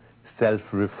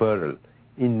 self-referral,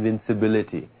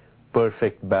 invincibility,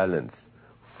 perfect balance,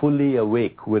 fully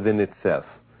awake within itself,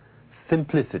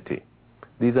 simplicity.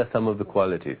 These are some of the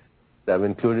qualities. I've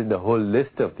included the whole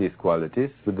list of these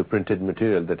qualities with the printed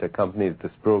material that accompanies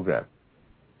this program.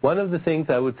 One of the things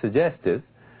I would suggest is,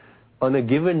 on a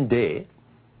given day,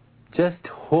 just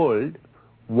hold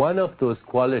one of those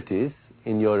qualities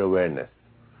in your awareness.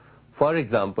 For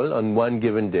example, on one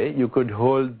given day, you could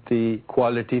hold the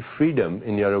quality freedom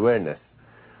in your awareness.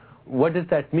 What does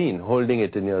that mean, holding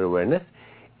it in your awareness?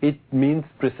 It means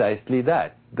precisely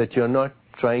that you're not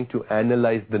trying to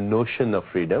analyze the notion of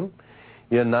freedom.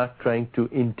 You're not trying to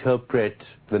interpret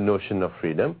the notion of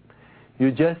freedom.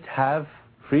 You just have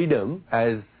freedom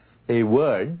as a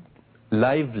word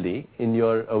lively in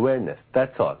your awareness.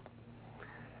 That's all.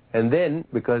 And then,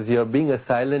 because you're being a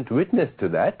silent witness to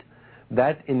that,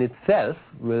 that in itself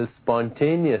will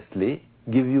spontaneously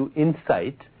give you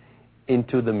insight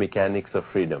into the mechanics of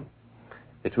freedom.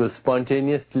 It will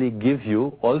spontaneously give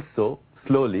you also,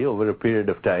 slowly, over a period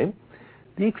of time,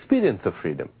 the experience of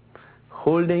freedom.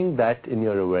 Holding that in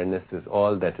your awareness is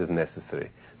all that is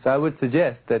necessary. So I would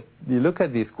suggest that you look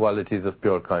at these qualities of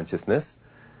pure consciousness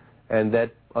and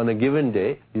that on a given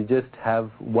day, you just have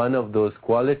one of those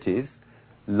qualities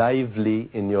lively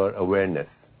in your awareness.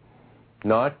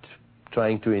 Not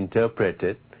trying to interpret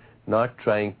it, not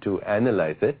trying to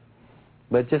analyze it,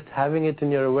 but just having it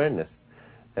in your awareness.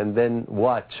 And then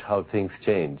watch how things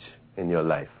change in your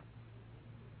life.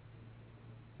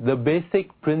 The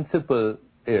basic principle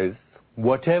is,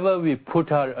 whatever we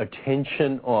put our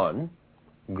attention on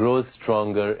grows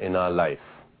stronger in our life.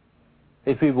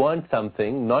 If we want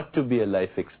something not to be a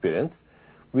life experience,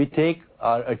 we take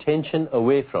our attention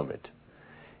away from it.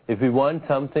 If we want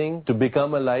something to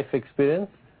become a life experience,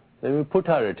 then we put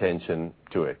our attention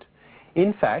to it.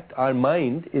 In fact, our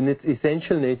mind, in its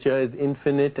essential nature, is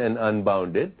infinite and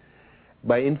unbounded.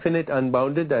 By infinite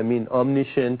unbounded, I mean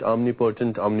omniscient,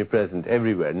 omnipotent, omnipresent,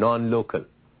 everywhere, non-local.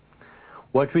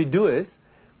 What we do is,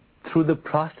 through the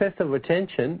process of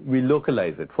attention, we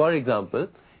localize it. For example,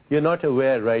 you're not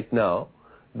aware right now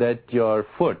that your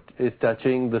foot is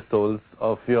touching the soles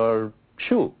of your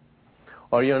shoe.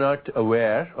 Or you're not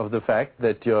aware of the fact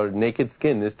that your naked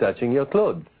skin is touching your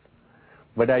clothes.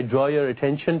 But I draw your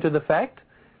attention to the fact.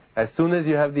 As soon as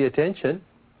you have the attention,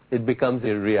 it becomes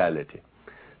a reality.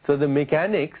 So the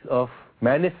mechanics of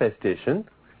manifestation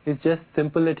is just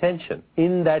simple attention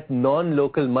in that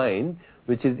non-local mind,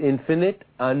 which is infinite,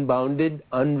 unbounded,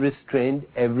 unrestrained,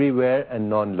 everywhere, and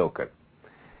non-local.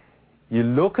 You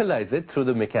localize it through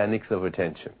the mechanics of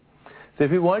attention. So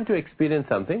if you want to experience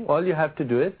something, all you have to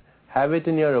do is have it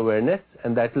in your awareness,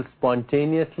 and that will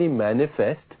spontaneously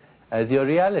manifest as your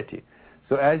reality.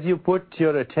 So as you put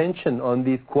your attention on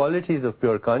these qualities of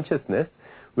pure consciousness,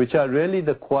 which are really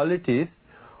the qualities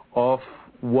of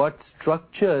what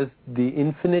structures the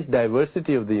infinite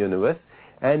diversity of the universe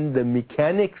and the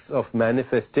mechanics of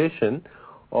manifestation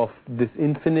of this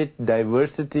infinite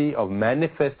diversity of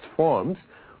manifest forms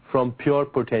from pure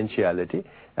potentiality,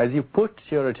 as you put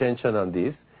your attention on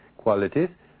these qualities,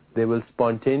 they will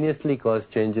spontaneously cause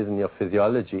changes in your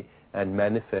physiology and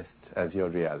manifest as your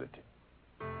reality.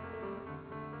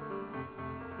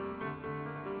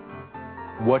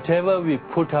 Whatever we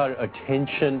put our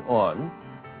attention on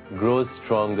grows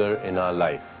stronger in our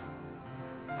life.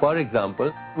 For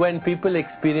example, when people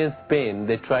experience pain,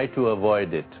 they try to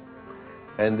avoid it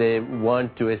and they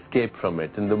want to escape from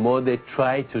it. And the more they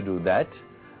try to do that,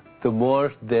 the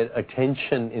more their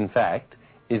attention, in fact,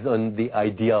 is on the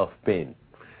idea of pain.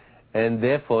 And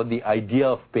therefore, the idea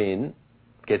of pain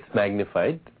gets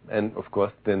magnified, and of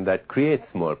course, then that creates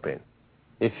more pain.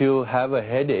 If you have a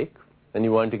headache and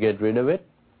you want to get rid of it,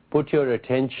 put your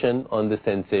attention on the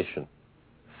sensation.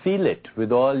 Feel it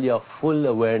with all your full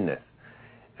awareness.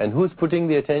 And who's putting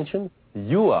the attention?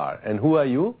 You are. And who are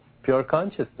you? Pure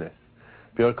consciousness.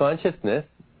 Pure consciousness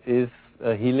is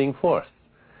a healing force.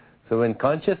 So when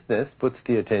consciousness puts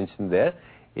the attention there,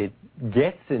 it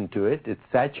gets into it, it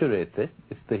saturates it,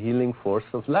 it's the healing force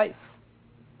of life.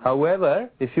 However,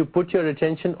 if you put your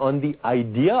attention on the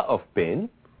idea of pain,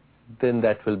 then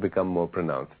that will become more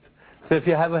pronounced. So if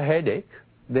you have a headache,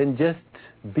 then just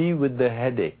be with the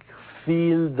headache.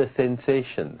 Feel the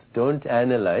sensations. Don't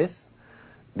analyze.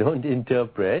 Don't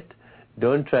interpret.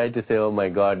 Don't try to say, oh my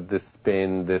God, this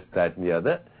pain, this, that, and the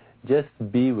other. Just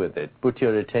be with it. Put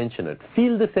your attention on it.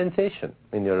 Feel the sensation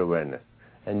in your awareness.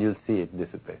 and you'll see it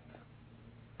dissipates.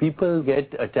 People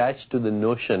get attached to the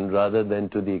notion rather than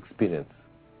to the experience.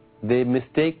 They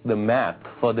mistake the map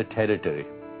for the territory.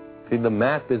 See, the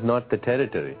map is not the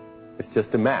territory. It's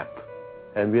just a map.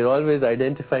 And we're always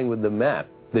identifying with the map.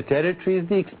 The territory is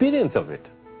the experience of it.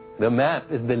 The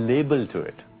map is the label to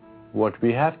it. What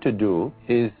we have to do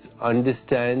is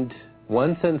understand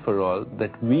once and for all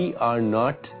that we are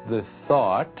not the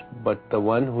thought, but the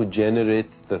one who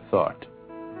generates the thought.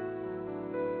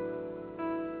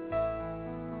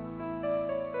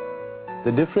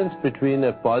 The difference between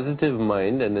a positive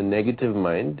mind and a negative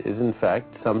mind is in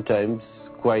fact sometimes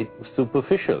quite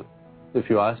superficial. If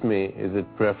you ask me, is it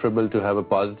preferable to have a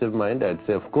positive mind? I'd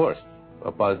say, of course,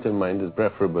 a positive mind is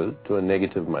preferable to a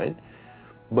negative mind.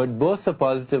 But both a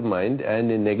positive mind and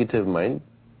a negative mind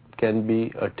can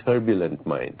be a turbulent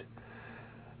mind.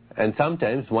 And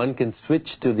sometimes one can switch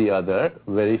to the other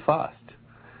very fast.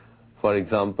 For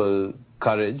example,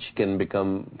 courage can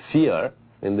become fear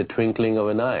in the twinkling of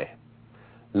an eye.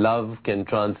 Love can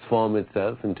transform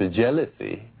itself into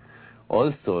jealousy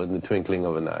also in the twinkling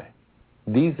of an eye.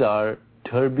 These are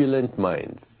turbulent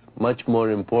minds. Much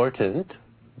more important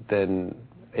than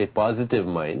a positive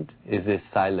mind is a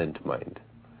silent mind.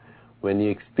 When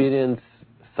you experience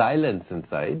silence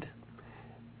inside,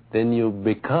 then you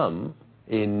become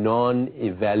a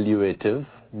non-evaluative,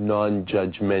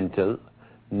 non-judgmental,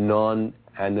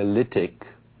 non-analytic,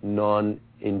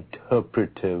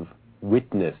 non-interpretive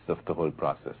witness of the whole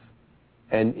process.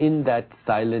 And in that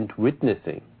silent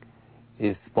witnessing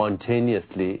is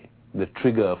spontaneously the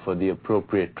trigger for the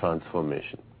appropriate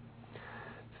transformation.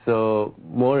 So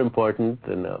more important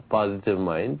than a positive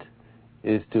mind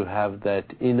is to have that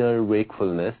inner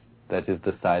wakefulness that is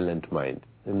the silent mind.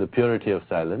 In the purity of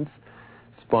silence,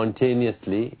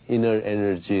 spontaneously inner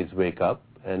energies wake up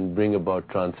and bring about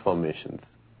transformations.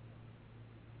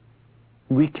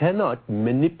 We cannot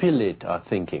manipulate our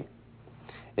thinking.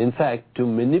 In fact, to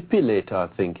manipulate our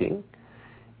thinking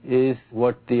is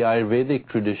what the Ayurvedic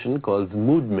tradition calls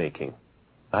mood making.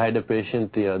 I had a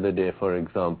patient the other day, for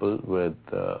example, with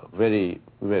very,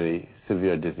 very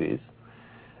severe disease.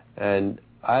 And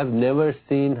I've never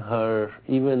seen her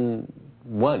even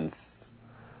once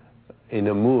in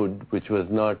a mood which was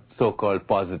not so-called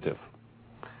positive.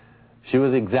 She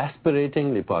was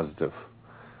exasperatingly positive.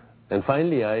 And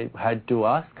finally I had to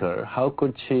ask her, how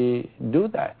could she do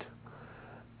that?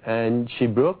 And she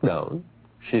broke down.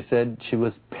 She said she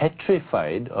was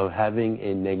petrified of having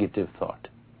a negative thought.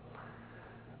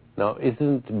 Now,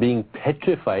 isn't being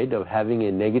petrified of having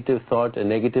a negative thought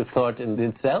in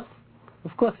itself?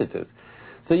 Of course it is.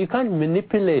 So you can't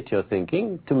manipulate your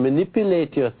thinking. To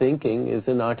manipulate your thinking is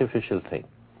an artificial thing.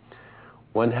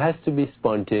 One has to be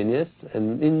spontaneous,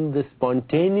 and in the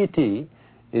spontaneity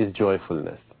is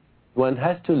joyfulness. One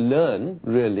has to learn,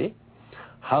 really,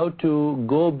 how to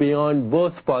go beyond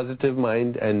both positive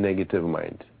mind and negative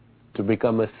mind, to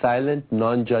become a silent,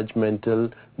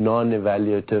 non-judgmental,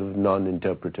 non-evaluative,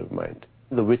 non-interpretive mind.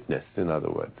 The witness, in other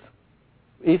words.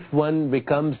 If one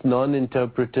becomes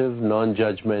non-interpretive,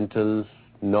 non-judgmental,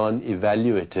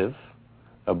 non-evaluative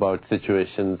about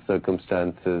situations,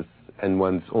 circumstances, and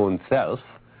one's own self,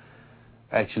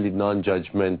 actually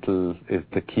non-judgmental is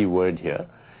the key word here,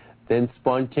 then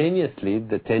spontaneously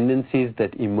the tendencies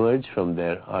that emerge from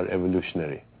there are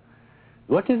evolutionary.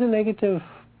 What is a negative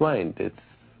mind? It's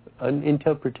an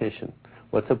interpretation.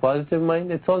 What's a positive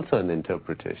mind? It's also an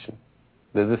interpretation.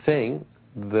 There's a saying,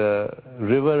 the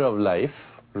river of life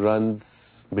runs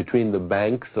between the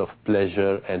banks of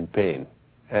pleasure and pain,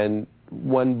 and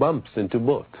one bumps into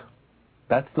both.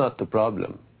 That's not the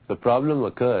problem. The problem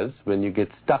occurs when you get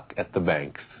stuck at the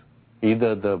banks,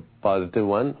 either the positive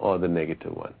one or the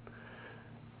negative one.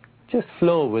 Just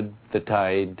flow with the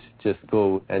tide, just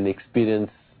go and experience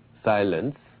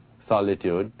silence,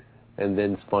 solitude, and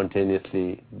then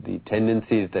spontaneously the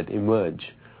tendencies that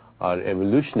emerge are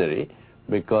evolutionary,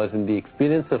 because in the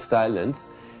experience of silence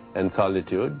and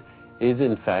solitude is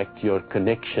in fact your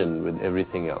connection with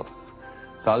everything else.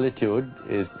 Solitude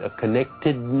is a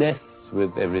connectedness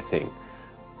with everything.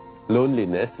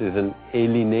 Loneliness is an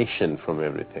alienation from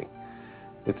everything.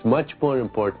 It's much more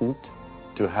important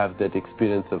to have that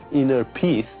experience of inner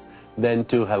peace than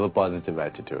to have a positive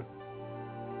attitude.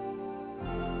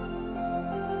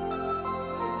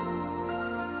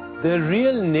 The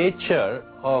real nature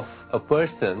of a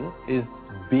person is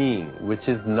being, which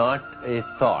is not a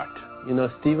thought. You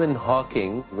know, Stephen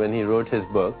Hawking, when he wrote his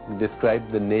book,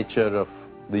 described the nature of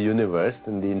the universe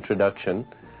in the introduction.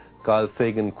 Carl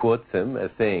Sagan quotes him as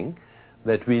saying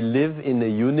that we live in a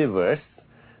universe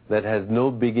that has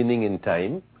no beginning in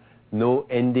time, no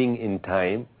ending in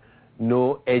time,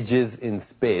 no edges in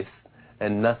space,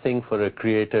 and nothing for a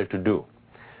creator to do.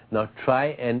 Now try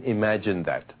and imagine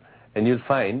that, and you'll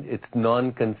find it's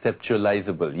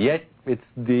non-conceptualizable, yet it's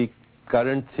the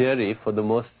current theory for the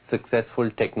most successful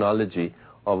technology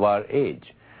of our age.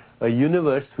 A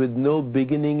universe with no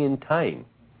beginning in time.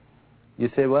 You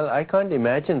say, well, I can't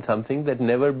imagine something that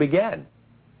never began,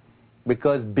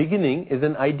 because beginning is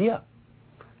an idea.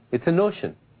 It's a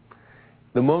notion.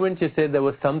 The moment you say there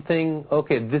was something,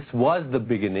 okay, this was the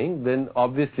beginning, then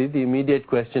obviously the immediate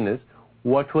question is,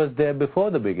 what was there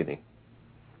before the beginning?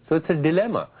 So it's a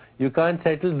dilemma. You can't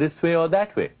settle this way or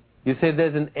that way. You say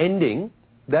there's an ending,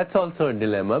 that's also a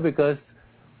dilemma, because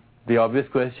the obvious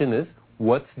question is,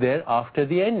 what's there after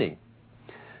the ending?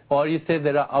 Or you say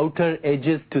there are outer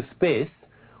edges to space,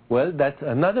 well, that's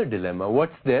another dilemma.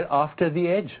 What's there after the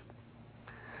edge?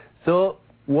 So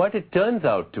what it turns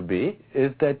out to be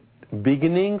is that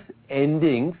beginnings,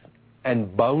 endings,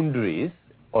 and boundaries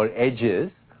or edges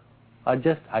are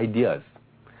just ideas.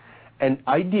 An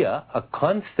idea, a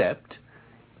concept,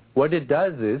 what it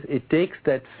does is it takes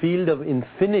that field of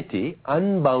infinity,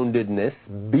 unboundedness,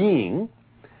 being,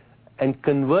 and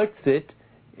converts it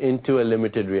into a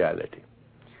limited reality.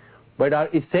 But our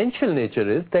essential nature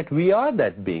is that we are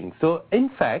that being. So in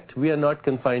fact, we are not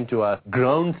confined to our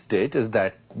ground state as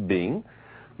that being.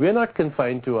 We are not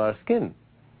confined to our skin.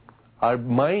 Our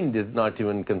mind is not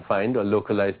even confined or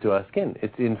localized to our skin.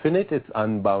 It's infinite, it's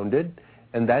unbounded,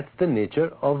 and that's the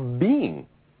nature of being.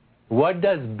 What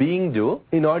does being do?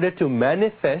 In order to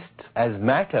manifest as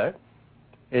matter,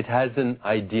 it has an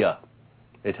idea,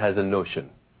 it has a notion.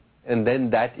 And then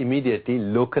that immediately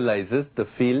localizes the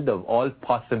field of all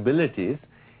possibilities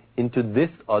into this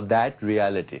or that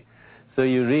reality. So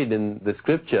you read in the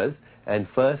scriptures, and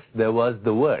first there was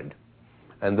the Word,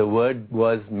 and the Word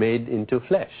was made into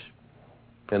flesh,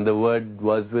 and the Word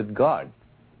was with God,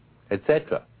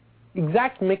 etc.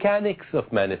 Exact mechanics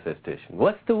of manifestation.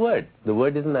 What's the Word? The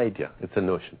Word is an idea, it's a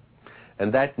notion.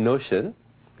 And that notion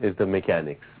is the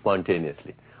mechanics,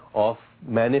 spontaneously, of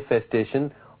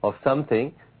manifestation of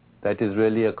something that is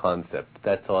really a concept.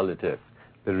 That's all it is.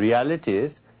 The reality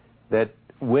is that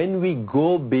when we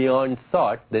go beyond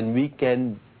thought, then we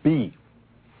can be.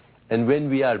 And when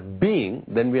we are being,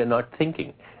 then we are not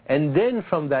thinking. And then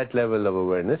from that level of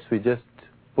awareness, we just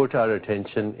put our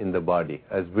attention in the body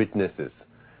as witnesses.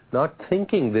 Not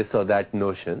thinking this or that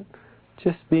notion,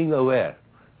 just being aware.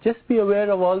 Just be aware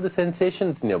of all the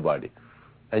sensations in your body,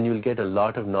 and you'll get a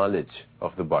lot of knowledge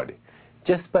of the body.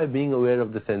 Just by being aware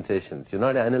of the sensations. You're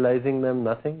not analyzing them,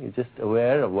 nothing. You're just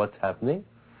aware of what's happening,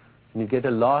 and you get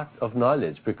a lot of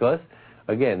knowledge, because,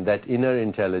 again, that inner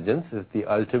intelligence is the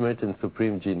ultimate and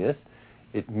supreme genius.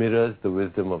 It mirrors the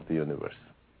wisdom of the universe.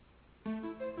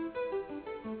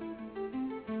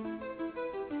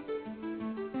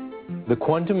 The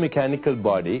quantum mechanical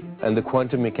body and the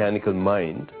quantum mechanical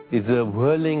mind is a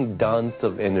whirling dance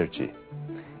of energy.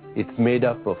 It's made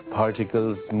up of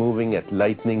particles moving at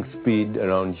lightning speed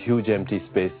around huge empty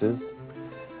spaces,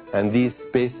 and these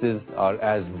spaces are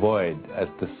as void as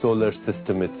the solar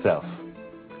system itself.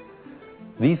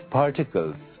 These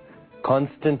particles,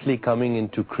 constantly coming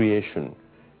into creation,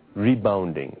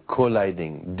 rebounding,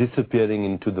 colliding, disappearing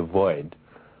into the void,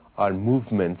 are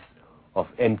movements of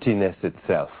emptiness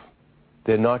itself.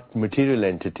 They're not material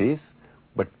entities,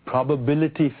 but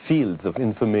probability fields of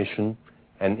information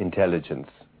and intelligence.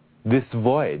 This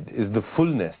void is the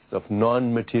fullness of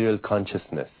non-material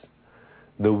consciousness.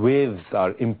 The waves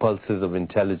are impulses of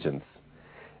intelligence,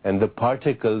 and the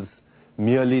particles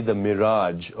merely the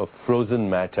mirage of frozen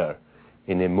matter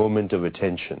in a moment of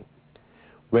attention.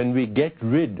 When we get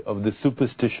rid of the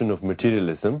superstition of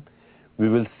materialism, we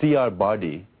will see our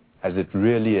body as it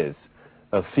really is,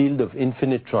 a field of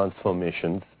infinite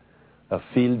transformations, a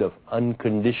field of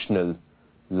unconditional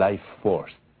life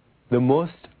force. The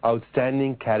most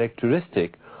outstanding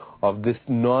characteristic of this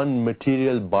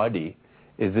non-material body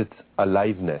is its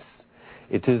aliveness.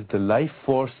 It is the life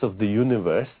force of the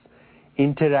universe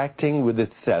interacting with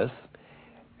itself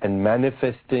and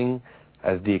manifesting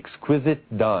as the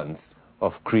exquisite dance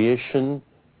of creation,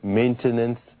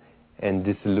 maintenance, and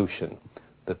dissolution,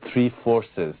 the three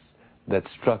forces that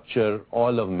structure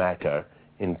all of matter,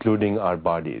 including our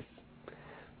bodies.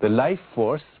 The life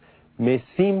force may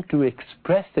seem to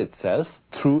express itself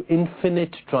through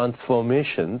infinite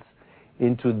transformations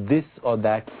into this or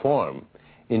that form,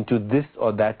 into this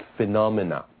or that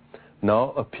phenomena,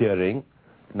 now appearing,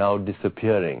 now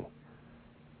disappearing.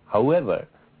 However,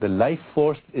 the life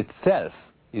force itself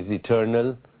is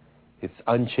eternal, it's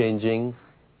unchanging,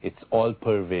 it's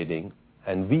all-pervading,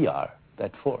 and we are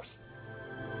that force.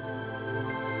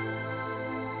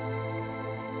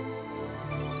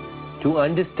 To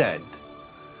understand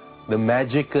the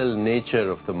magical nature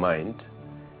of the mind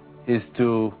is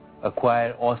to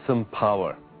acquire awesome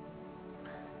power.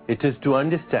 It is to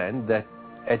understand that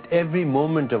at every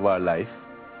moment of our life,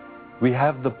 we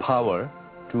have the power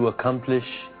to accomplish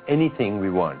anything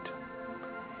we want.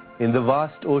 In the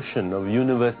vast ocean of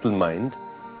universal mind,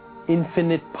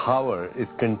 infinite power is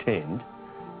contained,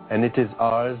 and it is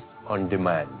ours on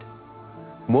demand.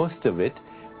 Most of it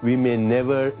we may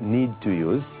never need to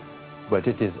use, but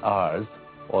it is ours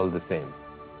all the same.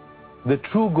 The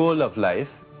true goal of life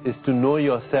is to know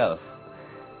yourself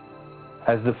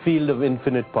as the field of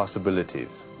infinite possibilities.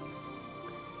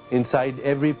 Inside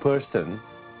every person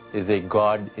is a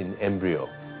God in embryo,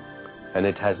 and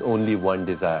it has only one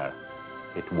desire.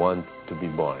 It wants to be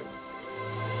born.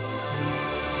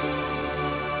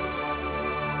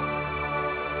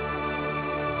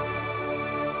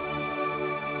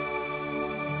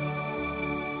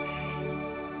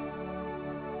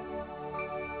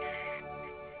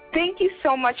 Thank you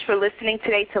so much for listening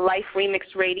today to Life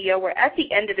Remix Radio. We're at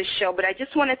the end of the show, but I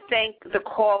just want to thank the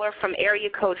caller from area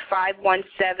code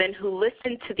 517 who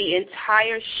listened to the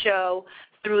entire show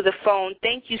through the phone.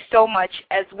 Thank you so much,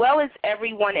 as well as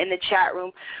everyone in the chat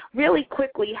room. Really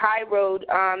quickly, High Road,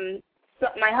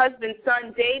 my husband's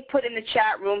son, Dave, put in the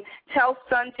chat room, tell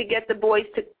son to get the boys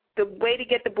to, the way to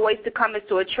get the boys to come is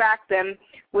to attract them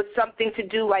with something to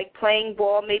do like playing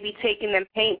ball, maybe taking them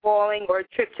paintballing or a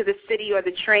trip to the city or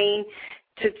the train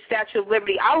to Statue of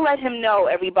Liberty. I'll let him know,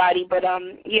 everybody. But,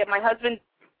 yeah, my husband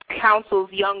counsels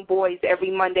young boys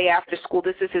every Monday after school.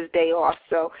 This is his day off.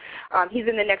 So he's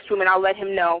in the next room, and I'll let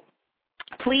him know.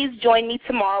 Please join me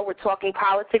tomorrow. We're talking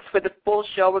politics for the full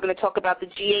show. We're going to talk about the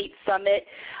G8 summit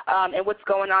and what's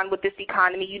going on with this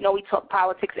economy. You know we talk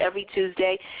politics every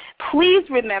Tuesday. Please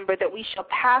remember that we shall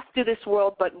pass through this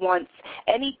world but once.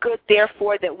 Any good,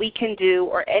 therefore, that we can do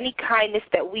or any kindness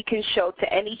that we can show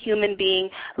to any human being,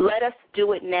 let us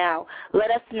do it now.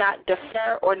 Let us not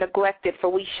defer or neglect it, for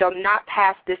we shall not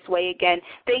pass this way again.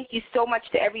 Thank you so much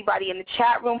to everybody in the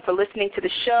chat room for listening to the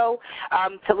show,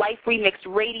 to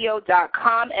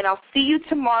liferemixradio.com, and I'll see you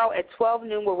tomorrow at 12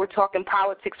 noon where we're talking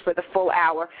politics for the full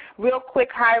hour. Real quick,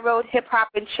 High Road, Hip Hop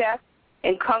and Chess,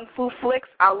 and Kung Fu Flicks,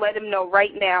 I'll let him know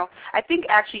right now. I think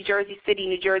actually Jersey City,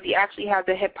 New Jersey actually has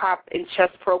a hip hop and chess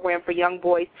program for young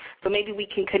boys, so maybe we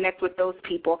can connect with those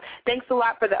people. Thanks a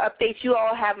lot for the updates. You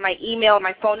all have my email,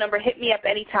 my phone number. Hit me up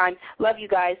anytime. Love you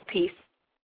guys. Peace.